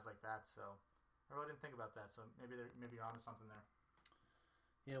guys like that. So I really didn't think about that. So maybe you're onto something there.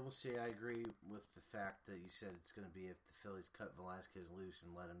 Yeah, we'll see. I agree with the fact that you said it's going to be if the Phillies cut Velasquez loose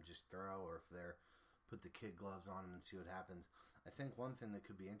and let him just throw, or if they're put the kid gloves on him and see what happens. I think one thing that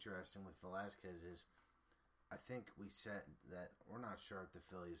could be interesting with Velasquez is I think we said that we're not sure if the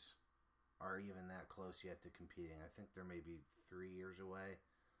Phillies are even that close yet to competing. I think they're maybe 3 years away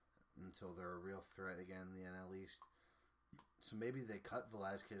until they're a real threat again in the NL East. So maybe they cut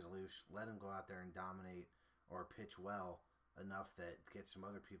Velasquez loose, let him go out there and dominate or pitch well enough that gets some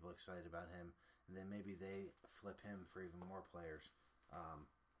other people excited about him, and then maybe they flip him for even more players.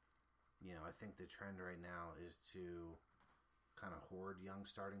 I think the trend right now is to kind of hoard young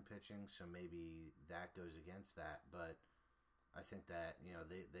starting pitching, so maybe that goes against that. But I think that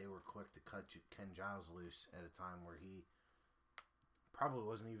they were quick to cut Ken Giles loose at a time where he probably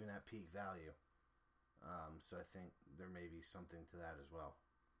wasn't even at peak value. So I think there may be something to that as well.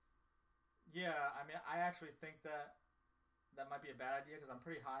 Yeah, I mean, I actually think that might be a bad idea because I'm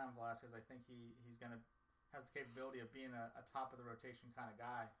pretty high on Velasquez. I think he's has the capability of being a top of the rotation kind of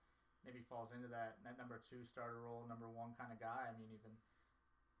guy. Maybe falls into that number 2 starter role, number 1 kind of guy. I mean,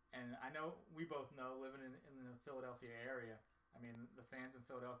 and I know we both know living in the Philadelphia area. I mean, the fans in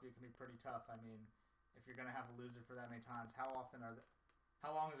Philadelphia can be pretty tough. I mean, if you're going to have a loser for that many times, how long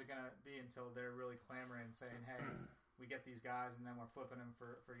is it going to be until they're really clamoring and saying, "Hey, we get these guys, and then we're flipping them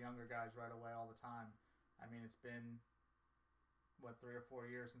for younger guys right away all the time." I mean, it's been 3 or 4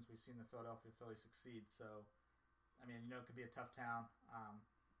 years since we've seen the Philadelphia Phillies succeed. So, I mean, it could be a tough town,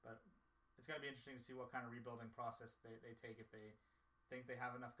 but it's going to be interesting to see what kind of rebuilding process they take, if they think they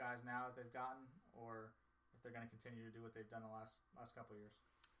have enough guys now that they've gotten, or if they're going to continue to do what they've done the last couple of years.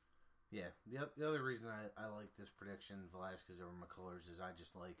 Yeah, the other reason I like this prediction, Velasquez over McCullers, is I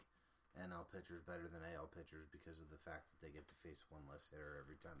just like NL pitchers better than AL pitchers because of the fact that they get to face one less hitter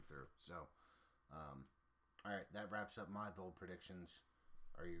every time through. So, all right, that wraps up my bold predictions.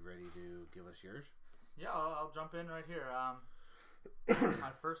 Are you ready to give us yours? Yeah, I'll jump in right here.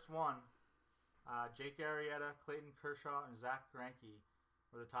 My first one, Jake Arrieta, Clayton Kershaw, and Zach Greinke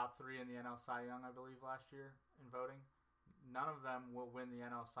were the top 3 in the NL Cy Young, I believe, last year in voting. None of them will win the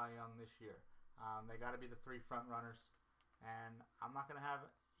NL Cy Young this year. They got to be the 3 front runners, and I'm not going to have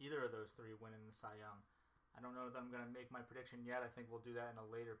either of those 3 winning the Cy Young. I don't know that I'm going to make my prediction yet. I think we'll do that in a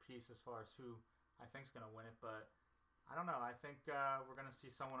later piece as far as who I think is going to win it, but I don't know. I think we're going to see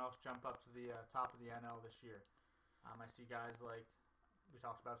someone else jump up to the top of the NL this year. I see guys like, we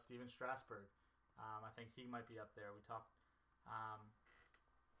talked about Steven Strasburg. I think he might be up there. We talked,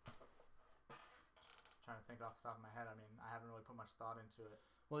 trying to think off the top of my head. I mean, I haven't really put much thought into it.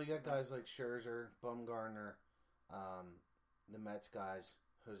 Well, you got guys like Scherzer, Bumgarner, the Mets guys,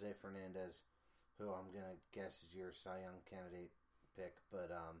 Jose Fernandez, who I'm going to guess is your Cy Young candidate pick,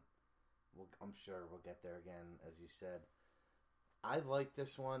 but I'm sure we'll get there again, as you said. I like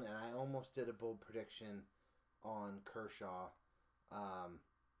this one, and I almost did a bold prediction on Kershaw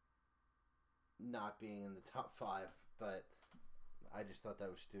not being in the top 5, but I just thought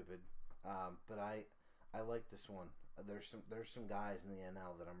that was stupid. But I like this one. There's some guys in the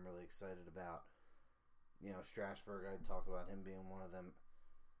NL that I'm really excited about. Strasburg, I talked about him being one of them.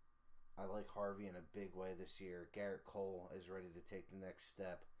 I like Harvey in a big way this year. Garrett Cole is ready to take the next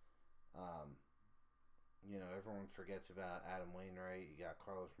step. Everyone forgets about Adam Wainwright. You got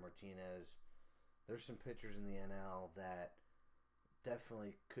Carlos Martinez. There's some pitchers in the NL that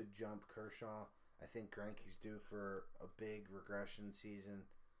definitely could jump Kershaw. I think Greinke's due for a big regression season.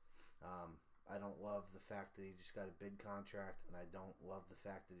 I don't love the fact that he just got a big contract, and I don't love the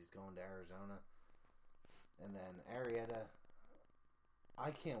fact that he's going to Arizona. And then Arrieta,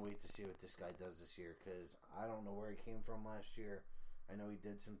 I can't wait to see what this guy does this year, because I don't know where he came from last year. I know he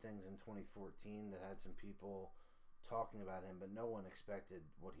did some things in 2014 that had some people talking about him, but no one expected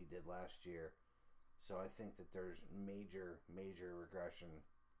what he did last year. So I think that there's major regression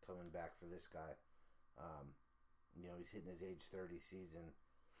coming back for this guy. He's hitting his age 30 season.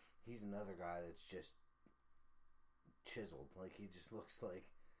 He's another guy that's just chiseled. Like, he just looks like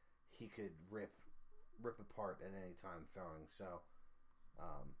he could rip apart at any time throwing. So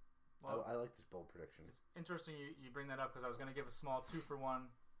I like this bold prediction. It's interesting you bring that up, because I was going to give a small 2-for-1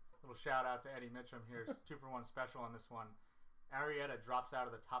 little shout out to Eddie Mitchum here. It's 2-for-1 special on this one. Arrieta drops out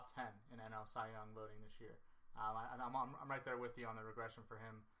of the top 10 in NL Cy Young voting this year. I'm right there with you on the regression for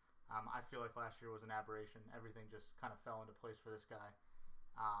him. I feel like last year was an aberration. Everything just kind of fell into place for this guy.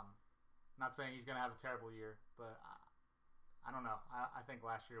 Not saying he's going to have a terrible year, but I don't know. I think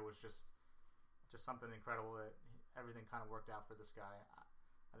last year was just something incredible that everything kind of worked out for this guy.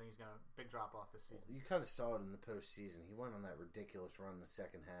 I think he's going to big drop off this season. You kind of saw it in the postseason. He went on that ridiculous run the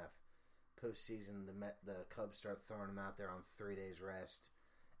second half. Postseason, the Cubs start throwing him out there on 3 days rest,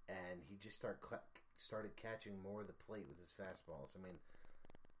 and he just started catching more of the plate with his fastballs. I mean,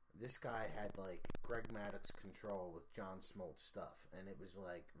 this guy had like Greg Maddux control with John Smoltz stuff, and it was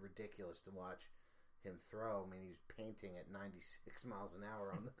like ridiculous to watch him throw. I mean, he was painting at 96 miles an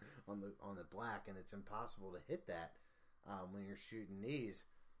hour on the black, and it's impossible to hit that when you're shooting knees.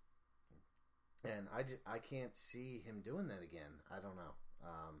 And I can't see him doing that again. I don't know.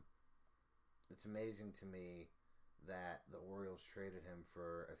 It's amazing to me that the Orioles traded him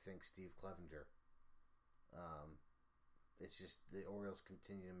for, I think, Steve Clevenger. It's just the Orioles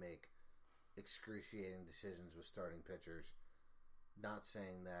continue to make excruciating decisions with starting pitchers. Not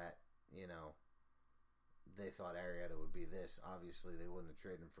saying that, they thought Arrieta would be this. Obviously, they wouldn't have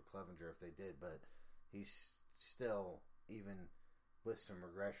traded him for Clevenger if they did, but he's still, even with some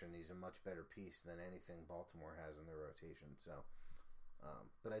regression, he's a much better piece than anything Baltimore has in their rotation. So,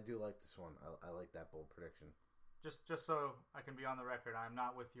 but I do like this one. I like that bold prediction. Just so I can be on the record, I'm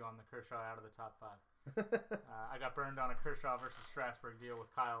not with you on the Kershaw out of the top 5. I got burned on a Kershaw versus Strasburg deal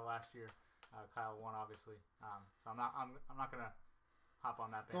with Kyle last year. Kyle won, obviously. So I'm not gonna hop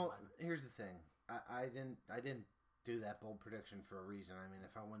on that bandwagon. Well, here's the thing. I didn't do that bold prediction for a reason. I mean,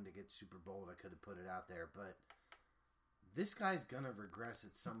 if I wanted to get super bold, I could have put it out there, but this guy's gonna regress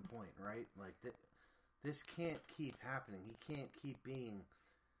at some point, right? Like this can't keep happening. He can't keep being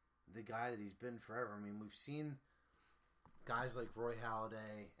the guy that he's been forever. I mean, we've seen guys like Roy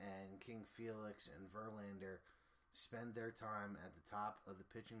Halladay and King Felix and Verlander spend their time at the top of the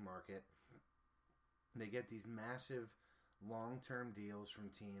pitching market. They get these massive long-term deals from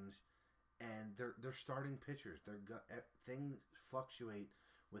teams, and they're starting pitchers. Things fluctuate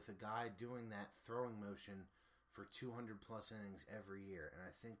with a guy doing that throwing motion for 200-plus innings every year, and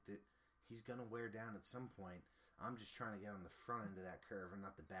I think that he's going to wear down at some point. I'm just trying to get on the front end of that curve and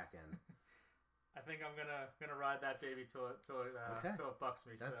not the back end. I think I'm gonna ride that baby till it bucks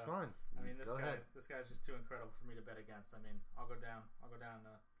me. That's fine. I mean, this guy's just too incredible for me to bet against. I mean, I'll go down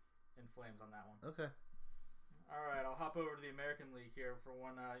in flames on that one. Okay. All right, I'll hop over to the American League here for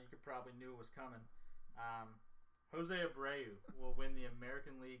one you could probably knew was coming. Jose Abreu will win the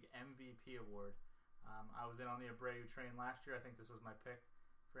American League MVP award. I was in on the Abreu train last year. I think this was my pick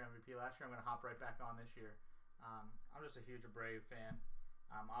for MVP last year. I'm going to hop right back on this year. I'm just a huge Abreu fan.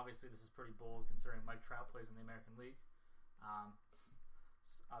 Obviously, this is pretty bold considering Mike Trout plays in the American League.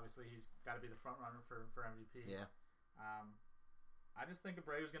 Obviously, he's got to be the front runner for MVP. Yeah. I just think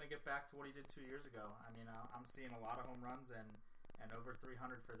Abreu's going to get back to what he did 2 years ago. I mean, I'm seeing a lot of home runs and over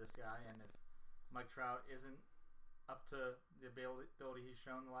 300 for this guy. And if Mike Trout isn't up to the ability he's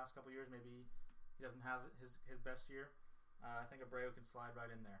shown the last couple of years, maybe he doesn't have his best year. I think Abreu can slide right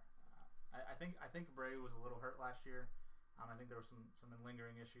in there. I think Abreu was a little hurt last year. I think there were some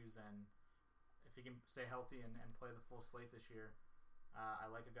lingering issues, and if he can stay healthy and play the full slate this year, I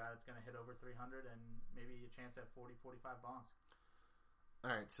like a guy that's going to hit over 300 and maybe a chance at 40, 45 bombs. All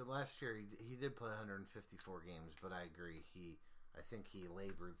right, so last year he did play 154 games, but I agree. I think he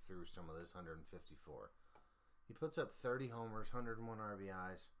labored through some of those 154. He puts up 30 homers, 101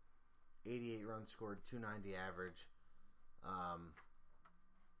 RBIs, 88 runs scored, 290 average.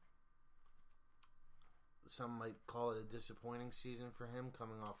 Some might call it a disappointing season for him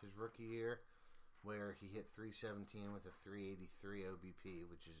coming off his rookie year, where he hit 317 with a 383 OBP,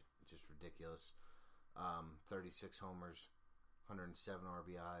 which is just ridiculous. 36 homers, 107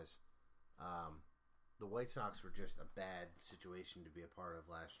 RBIs. The White Sox were just a bad situation to be a part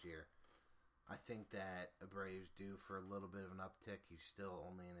of last year. I think that Abreu's due for a little bit of an uptick. He's still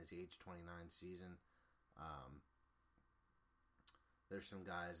only in his age 29 season. There's some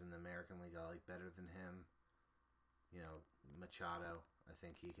guys in the American League I like better than him. Machado, I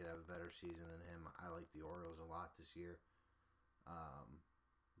think he could have a better season than him. I like the Orioles a lot this year.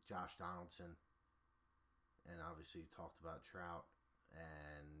 Josh Donaldson, and obviously you talked about Trout,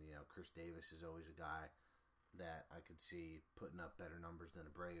 and Chris Davis is always a guy that I could see putting up better numbers than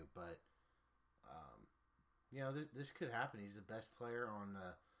Abreu. But this could happen. He's the best player on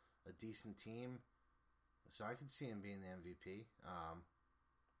a decent team, so I could see him being the MVP.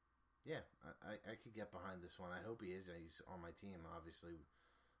 Yeah, I could get behind this one. I hope he is. He's on my team. Obviously,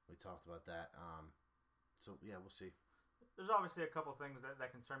 we talked about that. So, yeah, we'll see. There's obviously a couple things that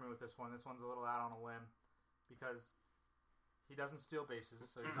concern me with this one. This one's a little out on a limb because he doesn't steal bases,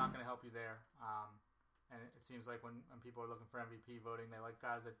 so he's not going to help you there. And it seems like when people are looking for MVP voting, they like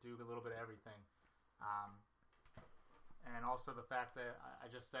guys that do a little bit of everything. And also the fact that I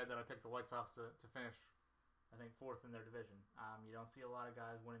just said that I picked the White Sox to finish, I think, fourth in their division. You don't see a lot of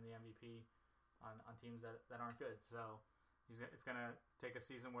guys winning the MVP on teams that aren't good. So it's going to take a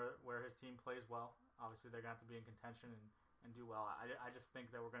season where his team plays well. Obviously, they're going to have to be in contention and do well. I just think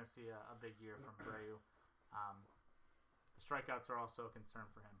that we're going to see a big year from Abreu. The strikeouts are also a concern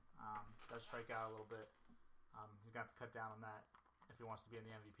for him. Does strike out a little bit. He's got to cut down on that if he wants to be in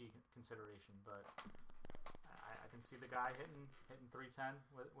the MVP consideration. But I can see the guy hitting 310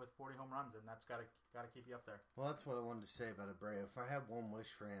 with 40 home runs, and that's got to keep you up there. Well, that's what I wanted to say about Abreu. If I had one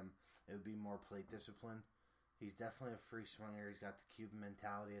wish for him, it would be more plate discipline. He's definitely a free swinger. He's got the Cuban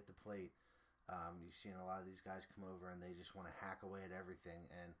mentality at the plate. You've seen a lot of these guys come over and they just want to hack away at everything.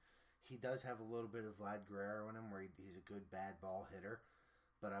 And he does have a little bit of Vlad Guerrero in him where he's a good bad ball hitter.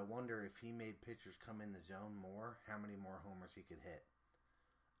 But I wonder if he made pitchers come in the zone more, how many more homers he could hit.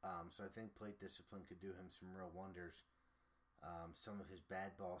 So I think plate discipline could do him some real wonders. Some of his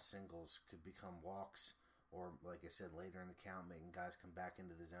bad ball singles could become walks, or like I said, later in the count, making guys come back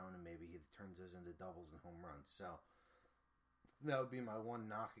into the zone, and maybe he turns those into doubles and home runs. So that would be my one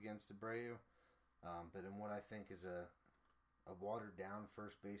knock against Abreu. But in what I think is a watered down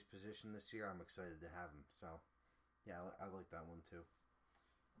first base position this year, I'm excited to have him. So yeah, I like that one too.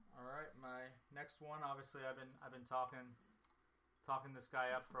 All right, my next one. Obviously, I've been talking this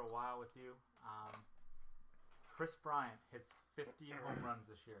guy up for a while with you. Chris Bryant hits 50 home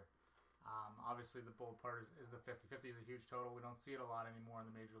runs this year. Obviously, the bold part is the 50. 50 is a huge total. We don't see it a lot anymore in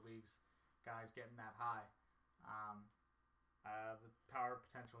the major leagues. Guys getting that high. The power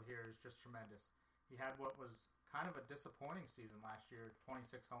potential here is just tremendous. He had what was kind of a disappointing season last year,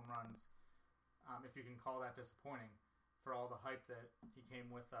 26 home runs, if you can call that disappointing, for all the hype that he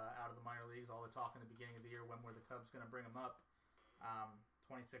came with out of the minor leagues, all the talk in the beginning of the year, when were the Cubs going to bring him up?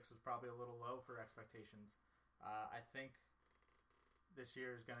 26 was probably a little low for expectations. I think this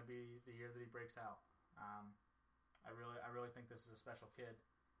year is going to be the year that he breaks out. I really think this is a special kid,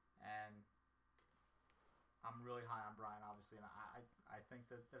 and I'm really high on Brian, obviously, and I think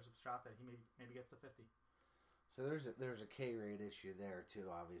that there's a shot that he maybe gets to 50. So there's a K rate issue there too.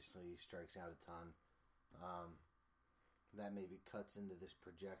 Obviously, he strikes out a ton. That maybe cuts into this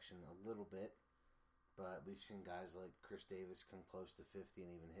projection a little bit, but we've seen guys like Chris Davis come close to 50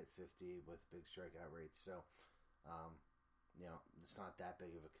 and even hit 50 with big strikeout rates. So, it's not that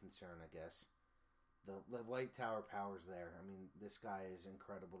big of a concern, I guess. The light tower power's there. I mean, this guy is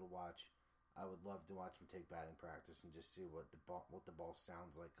incredible to watch. I would love to watch him take batting practice and just see what the ball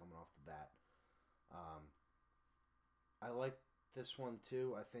sounds like coming off the bat. I like this one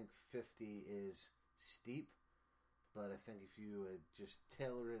too. I think 50 is steep, but I think if you had just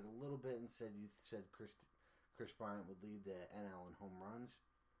tailored it a little bit and said Chris Bryant would lead the NL in home runs,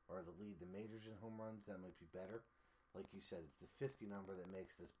 or lead the majors in home runs, that might be better. Like you said, it's the 50 number that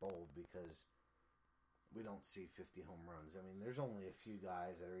makes this bold because we don't see 50 home runs. I mean, there's only a few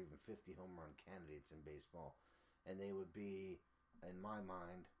guys that are even 50 home run candidates in baseball, and they would be, in my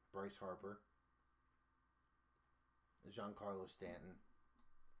mind, Bryce Harper, Giancarlo Stanton,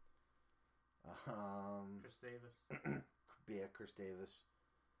 Chris Davis. Chris Davis,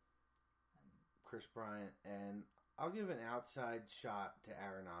 Chris Bryant, and I'll give an outside shot to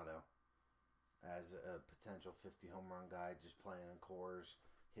Arenado as a potential 50 home run guy, just playing in Coors.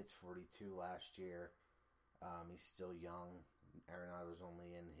 Hits 42 last year. He's still young. Arenado's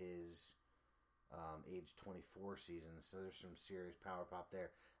only in his age 24 season, so there's some serious power pop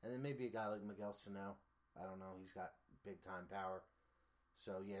there. And then maybe a guy like Miguel Sano. I don't know. He's got big time power.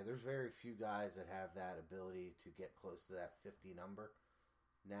 So, yeah, there's very few guys that have that ability to get close to that 50 number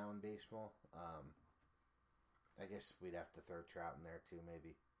now in baseball. I guess we'd have to throw Trout in there, too,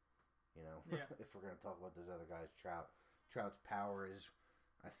 maybe. Yeah. If we're going to talk about those other guys. Trout's power is,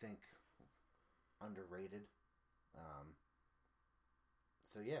 I think, underrated.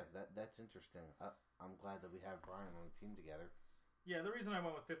 So, yeah, that's interesting. I'm glad that we have Brian on the team together. Yeah, the reason I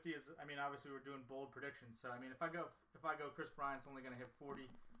went with 50 is, I mean, obviously we're doing bold predictions. So, I mean, if I go Chris Bryant's only going to hit 40,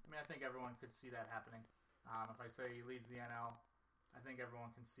 I mean, I think everyone could see that happening. If I say he leads the NL, I think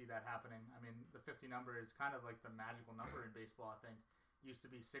everyone can see that happening. I mean, the 50 number is kind of like the magical number in baseball, I think. It used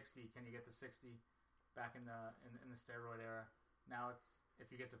to be 60. Can you get to 60 back in the steroid era? Now it's,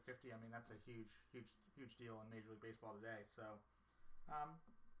 if you get to 50, I mean, that's a huge deal in Major League Baseball today. So,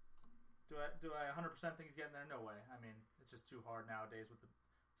 do I 100% think he's getting there? No way. I mean, it's just too hard nowadays with the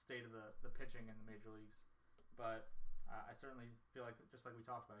state of the pitching in the major leagues. But I certainly feel like, just like we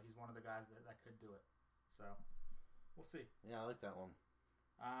talked about, he's one of the guys that could do it. So, we'll see. Yeah, I like that one.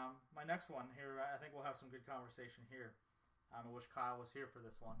 My next one here, I think we'll have some good conversation here. I wish Kyle was here for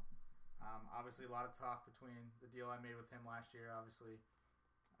this one. Obviously, a lot of talk between the deal I made with him last year. Obviously,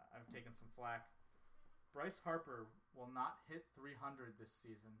 I've taken some flack. Bryce Harper will not hit 300 this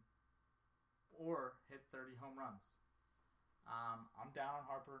season or hit 30 home runs. I'm down on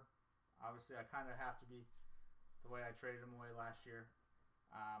Harper. Obviously, I kind of have to be the way I traded him away last year.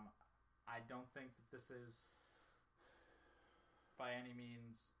 I don't think that this is by any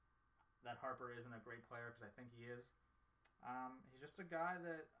means that Harper isn't a great player, because I think he is. He's just a guy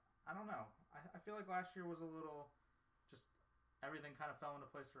that, I don't know. I feel like last year was a little, just everything kind of fell into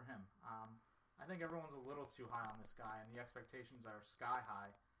place for him. I think everyone's a little too high on this guy, and the expectations are sky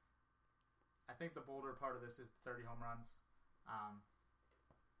high. I think the bolder part of this is the 30 home runs.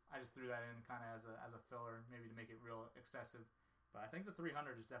 I just threw that in kind of as a filler, maybe to make it real excessive. But I think the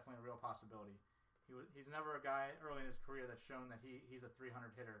 300 is definitely a real possibility. He's never a guy early in his career that's shown that he's a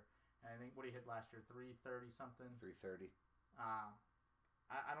 300 hitter. And I think what he hit last year, 330 something. 330.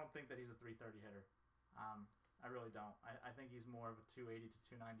 I don't think that he's a 330 hitter. I really don't. I think he's more of a 280 to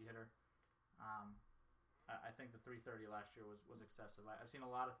 290 hitter. I think the 330 last year was excessive. I've seen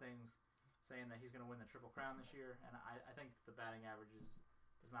a lot of things saying that he's going to win the Triple Crown this year, and I think the batting average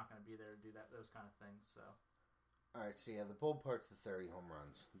is not going to be there to do those kind of things. So, all right. So yeah, the bold part's the 30 home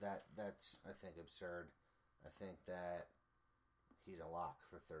runs. That's I think absurd. I think that he's a lock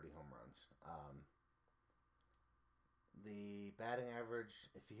for 30 home runs. The batting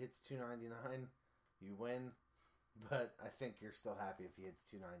average, if he hits 299, you win. But I think you're still happy if he hits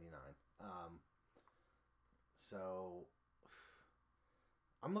 299. So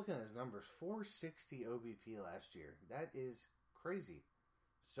I'm looking at his numbers. 460 OBP last year. That is crazy.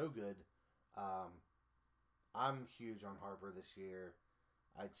 So good. I'm huge on Harper this year.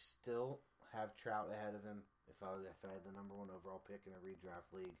 I'd still have Trout ahead of him. If I had the number one overall pick in a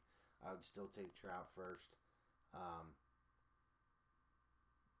redraft league, I would still take Trout first.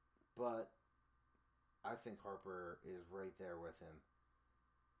 But I think Harper is right there with him.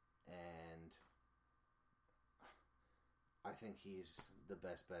 And I think he's the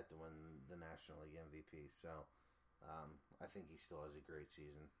best bet to win the National League MVP. So I think he still has a great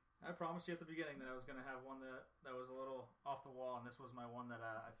season. I promised you at the beginning that I was going to have one that was a little off the wall, and this was my one that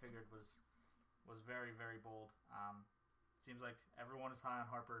I figured was very, very bold. Seems like everyone is high on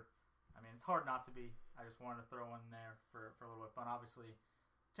Harper. I mean, it's hard not to be. I just wanted to throw one there for a little bit of fun. Obviously,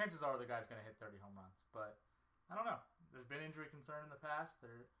 chances are the guy's going to hit 30 home runs, but I don't know. There's been injury concern in the past.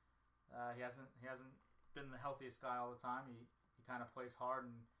 He hasn't been the healthiest guy all the time. He kind of plays hard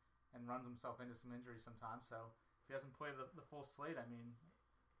and runs himself into some injuries sometimes. So if he hasn't played the full slate, I mean,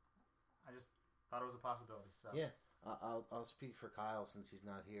 I just thought it was a possibility. So yeah, I'll speak for Kyle since he's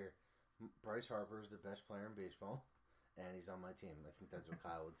not here. Bryce Harper is the best player in baseball, and he's on my team. I think that's what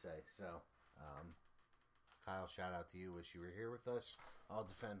Kyle would say. So, Kyle, shout out to you. Wish you were here with us. I'll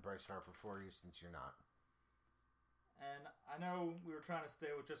defend Bryce Harper for you since you're not. And I know we were trying to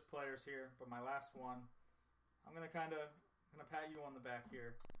stay with just players here, but my last one, I'm gonna pat you on the back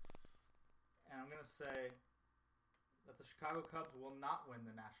here, and I'm gonna say that the Chicago Cubs will not win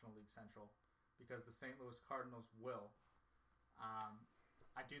the National League Central because the St. Louis Cardinals will.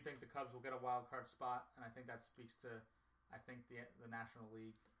 I do think the Cubs will get a wild card spot, and I think that speaks to, I think the National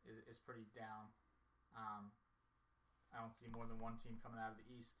League is pretty down. I don't see more than one team coming out of the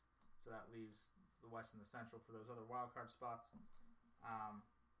East, so that leaves the West and the Central for those other wild card spots.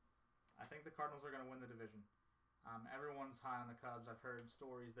 I think the Cardinals are going to win the division. Everyone's high on the Cubs. I've heard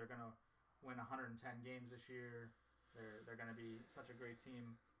stories they're going to win 110 games this year. They're going to be such a great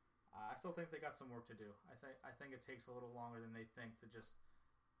team. I still think they got some work to do. I think it takes a little longer than they think to just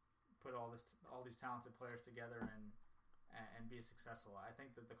put all these talented players together and be successful. I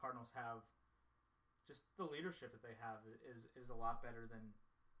think that the Cardinals have just the leadership that they have is a lot better than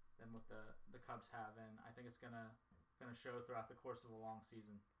what the Cubs have, and I think it's gonna show throughout the course of a long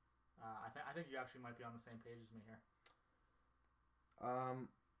season. I think you actually might be on the same page as me here. All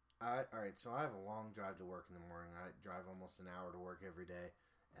right, so I have a long drive to work in the morning. I drive almost an hour to work every day,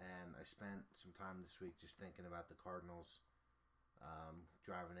 and I spent some time this week just thinking about the Cardinals,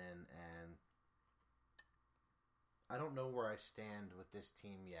 driving in, and I don't know where I stand with this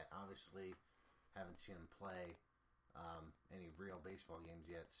team yet. Obviously, haven't seen them play any real baseball games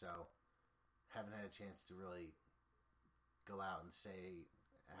yet, so haven't had a chance to really go out and say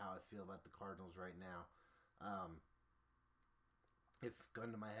how I feel about the Cardinals right now. If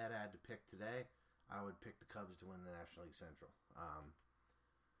gun to my head I had to pick today, I would pick the Cubs to win the National League Central.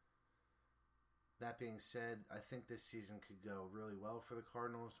 That being said, I think this season could go really well for the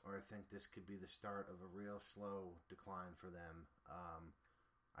Cardinals, or I think this could be the start of a real slow decline for them.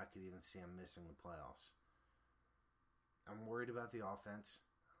 I could even see them missing the playoffs. I'm worried about the offense.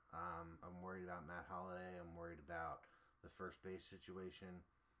 I'm worried about Matt Holliday. I'm worried about the first base situation.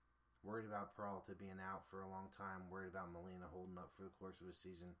 Worried about Peralta being out for a long time. Worried about Molina holding up for the course of a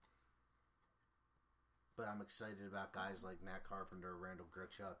season. But I'm excited about guys like Matt Carpenter, Randall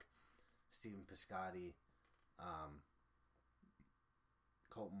Grichuk, Stephen Piscotty,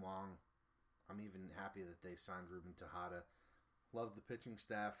 Colton Wong. I'm even happy that they signed Ruben Tejada. Love the pitching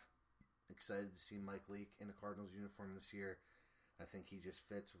staff. Excited to see Mike Leake in a Cardinals uniform this year. I think he just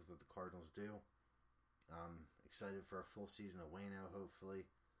fits with what the Cardinals do. Excited for a full season of Waino, hopefully.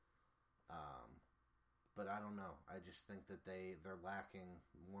 But I don't know. I just think that they're lacking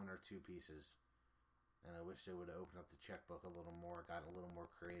one or two pieces. And I wish they would have opened up the checkbook a little more, got a little more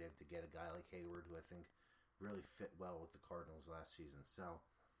creative to get a guy like Hayward, who I think really fit well with the Cardinals last season. So,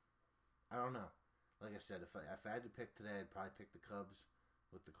 I don't know. Like I said, if I had to pick today, I'd probably pick the Cubs,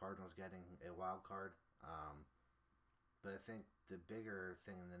 with the Cardinals getting a wild card. But I think the bigger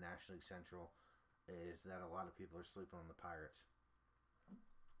thing in the National League Central is that a lot of people are sleeping on the Pirates.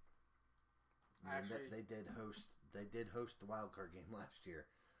 Actually, they did host the wild card game last year.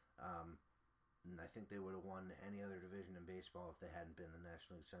 And I think they would have won any other division in baseball if they hadn't been in the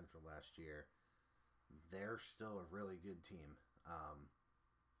National League Central last year. They're still a really good team.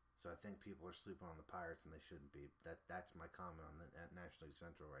 So I think people are sleeping on the Pirates, and they shouldn't be. That's my comment on the National League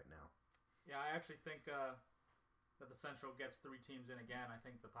Central right now. Yeah, I actually think that the Central gets 3 teams in again. I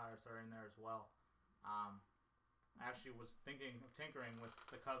think the Pirates are in there as well. I actually was thinking of tinkering with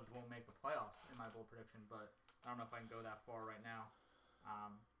the Cubs won't make the playoffs in my bold prediction, but I don't know if I can go that far right now.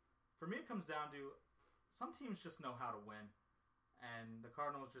 For me, it comes down to some teams just know how to win, and the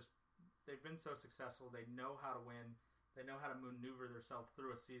Cardinals they've been so successful. They know how to win. They know how to maneuver themselves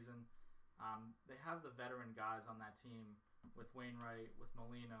through a season. They have the veteran guys on that team with Wainwright, with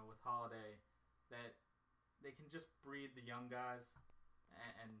Molina, with Holliday, that they can just breed the young guys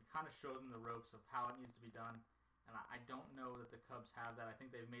and kind of show them the ropes of how it needs to be done. And I don't know that the Cubs have that. I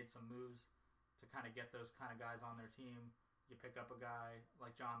think they've made some moves to kind of get those kind of guys on their team. You pick up a guy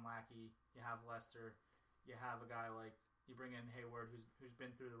like John Lackey. You have Lester. You have a guy like, you bring in Hayward, who's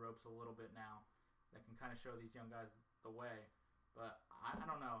been through the ropes a little bit now, that can kind of show these young guys the way. But I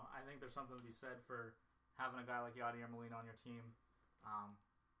don't know. I think there's something to be said for having a guy like Yadier Molina on your team,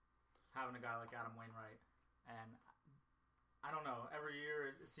 having a guy like Adam Wainwright, and I don't know. Every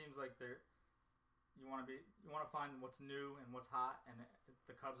year it seems like you want to find what's new and what's hot, and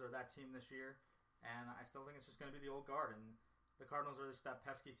the Cubs are that team this year. And I still think it's just going to be the old guard. And the Cardinals are just that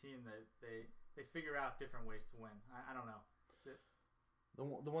pesky team that they figure out different ways to win. I don't know.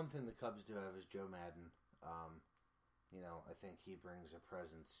 The one thing the Cubs do have is Joe Madden. I think he brings a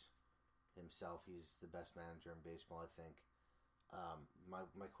presence himself. He's the best manager in baseball, I think.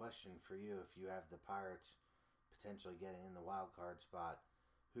 My question for you, if you have the Pirates potentially getting in the wild card spot,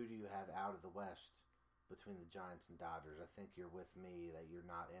 who do you have out of the West between the Giants and Dodgers? I think you're with me that you're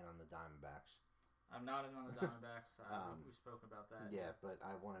not in on the Diamondbacks. I'm not in on the Diamondbacks. We spoke about that. Yeah, but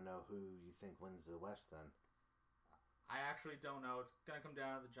I want to know who you think wins the West then. I actually don't know. It's going to come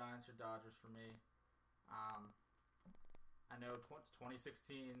down to the Giants or Dodgers for me. I know it's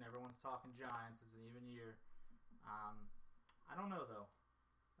 2016. Everyone's talking Giants. It's an even year. I don't know, though.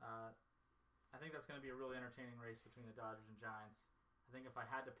 I think that's going to be a really entertaining race between the Dodgers and Giants. I think if I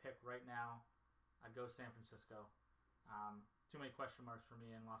had to pick right now, I'd go San Francisco. Too many question marks for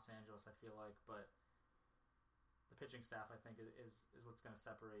me in Los Angeles, I feel like, but the pitching staff, I think, is what's going to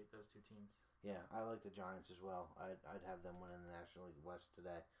separate those two teams. Yeah, I like the Giants as well. I'd have them winning the National League West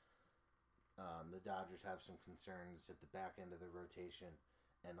today. The Dodgers have some concerns at the back end of their rotation,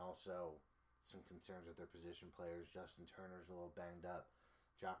 and also some concerns with their position players. Justin Turner's a little banged up.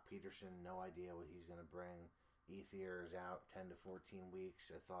 Jock Peterson, no idea what he's going to bring. Ethier is out 10 to 14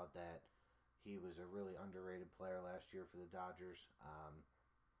 weeks. I thought that he was a really underrated player last year for the Dodgers.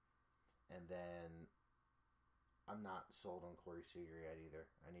 And then I'm not sold on Corey Seager yet either.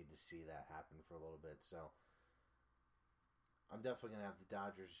 I need to see that happen for a little bit. So I'm definitely going to have the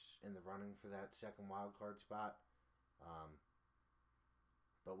Dodgers in the running for that second wild card spot.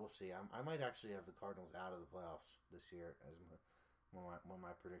 But we'll see. I might actually have the Cardinals out of the playoffs this year when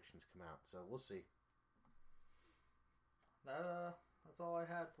my predictions come out. So we'll see. That's all I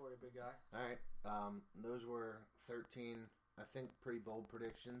had for you, big guy. All right. Those were 13, I think, pretty bold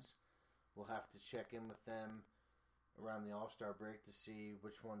predictions. We'll have to check in with them around the All-Star break to see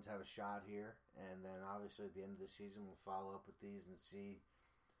which ones have a shot here. And then, obviously, at the end of the season, we'll follow up with these and see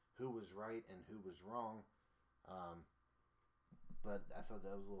who was right and who was wrong. But I thought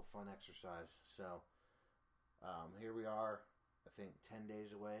that was a little fun exercise. So, here we are, I think, 10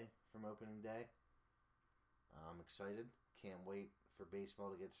 days away from opening day. I'm excited. Can't wait for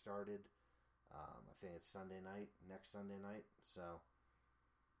baseball to get started. I think it's next Sunday night. So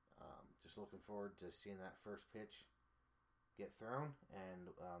just looking forward to seeing that first pitch get thrown and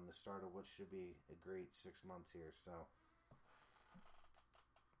the start of what should be a great 6 months here. So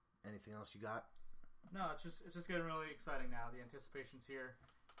anything else you got? No, it's just getting really exciting now. The anticipation's here.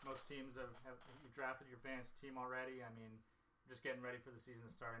 Most teams have you've drafted your fantasy team already. I mean, just getting ready for the season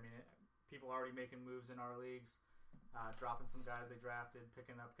to start. I mean, people are already making moves in our leagues, dropping some guys they drafted,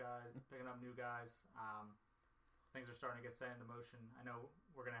 picking up new guys. Things are starting to get set into motion. I know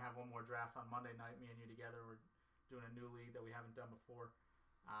we're going to have one more draft on Monday night, me and you together. We're doing a new league that we haven't done before.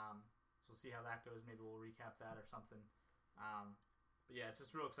 So we'll see how that goes. Maybe we'll recap that or something. But yeah, it's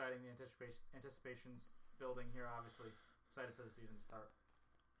just real exciting. The anticipation's building here, obviously. Excited for the season to start.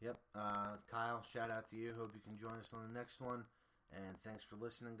 Yep. Kyle, shout out to you. Hope you can join us on the next one. And thanks for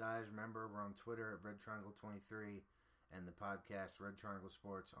listening, guys. Remember, we're on Twitter at Red Triangle 23 and the podcast Red Triangle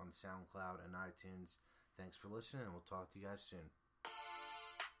Sports on SoundCloud and iTunes. Thanks for listening, and we'll talk to you guys soon.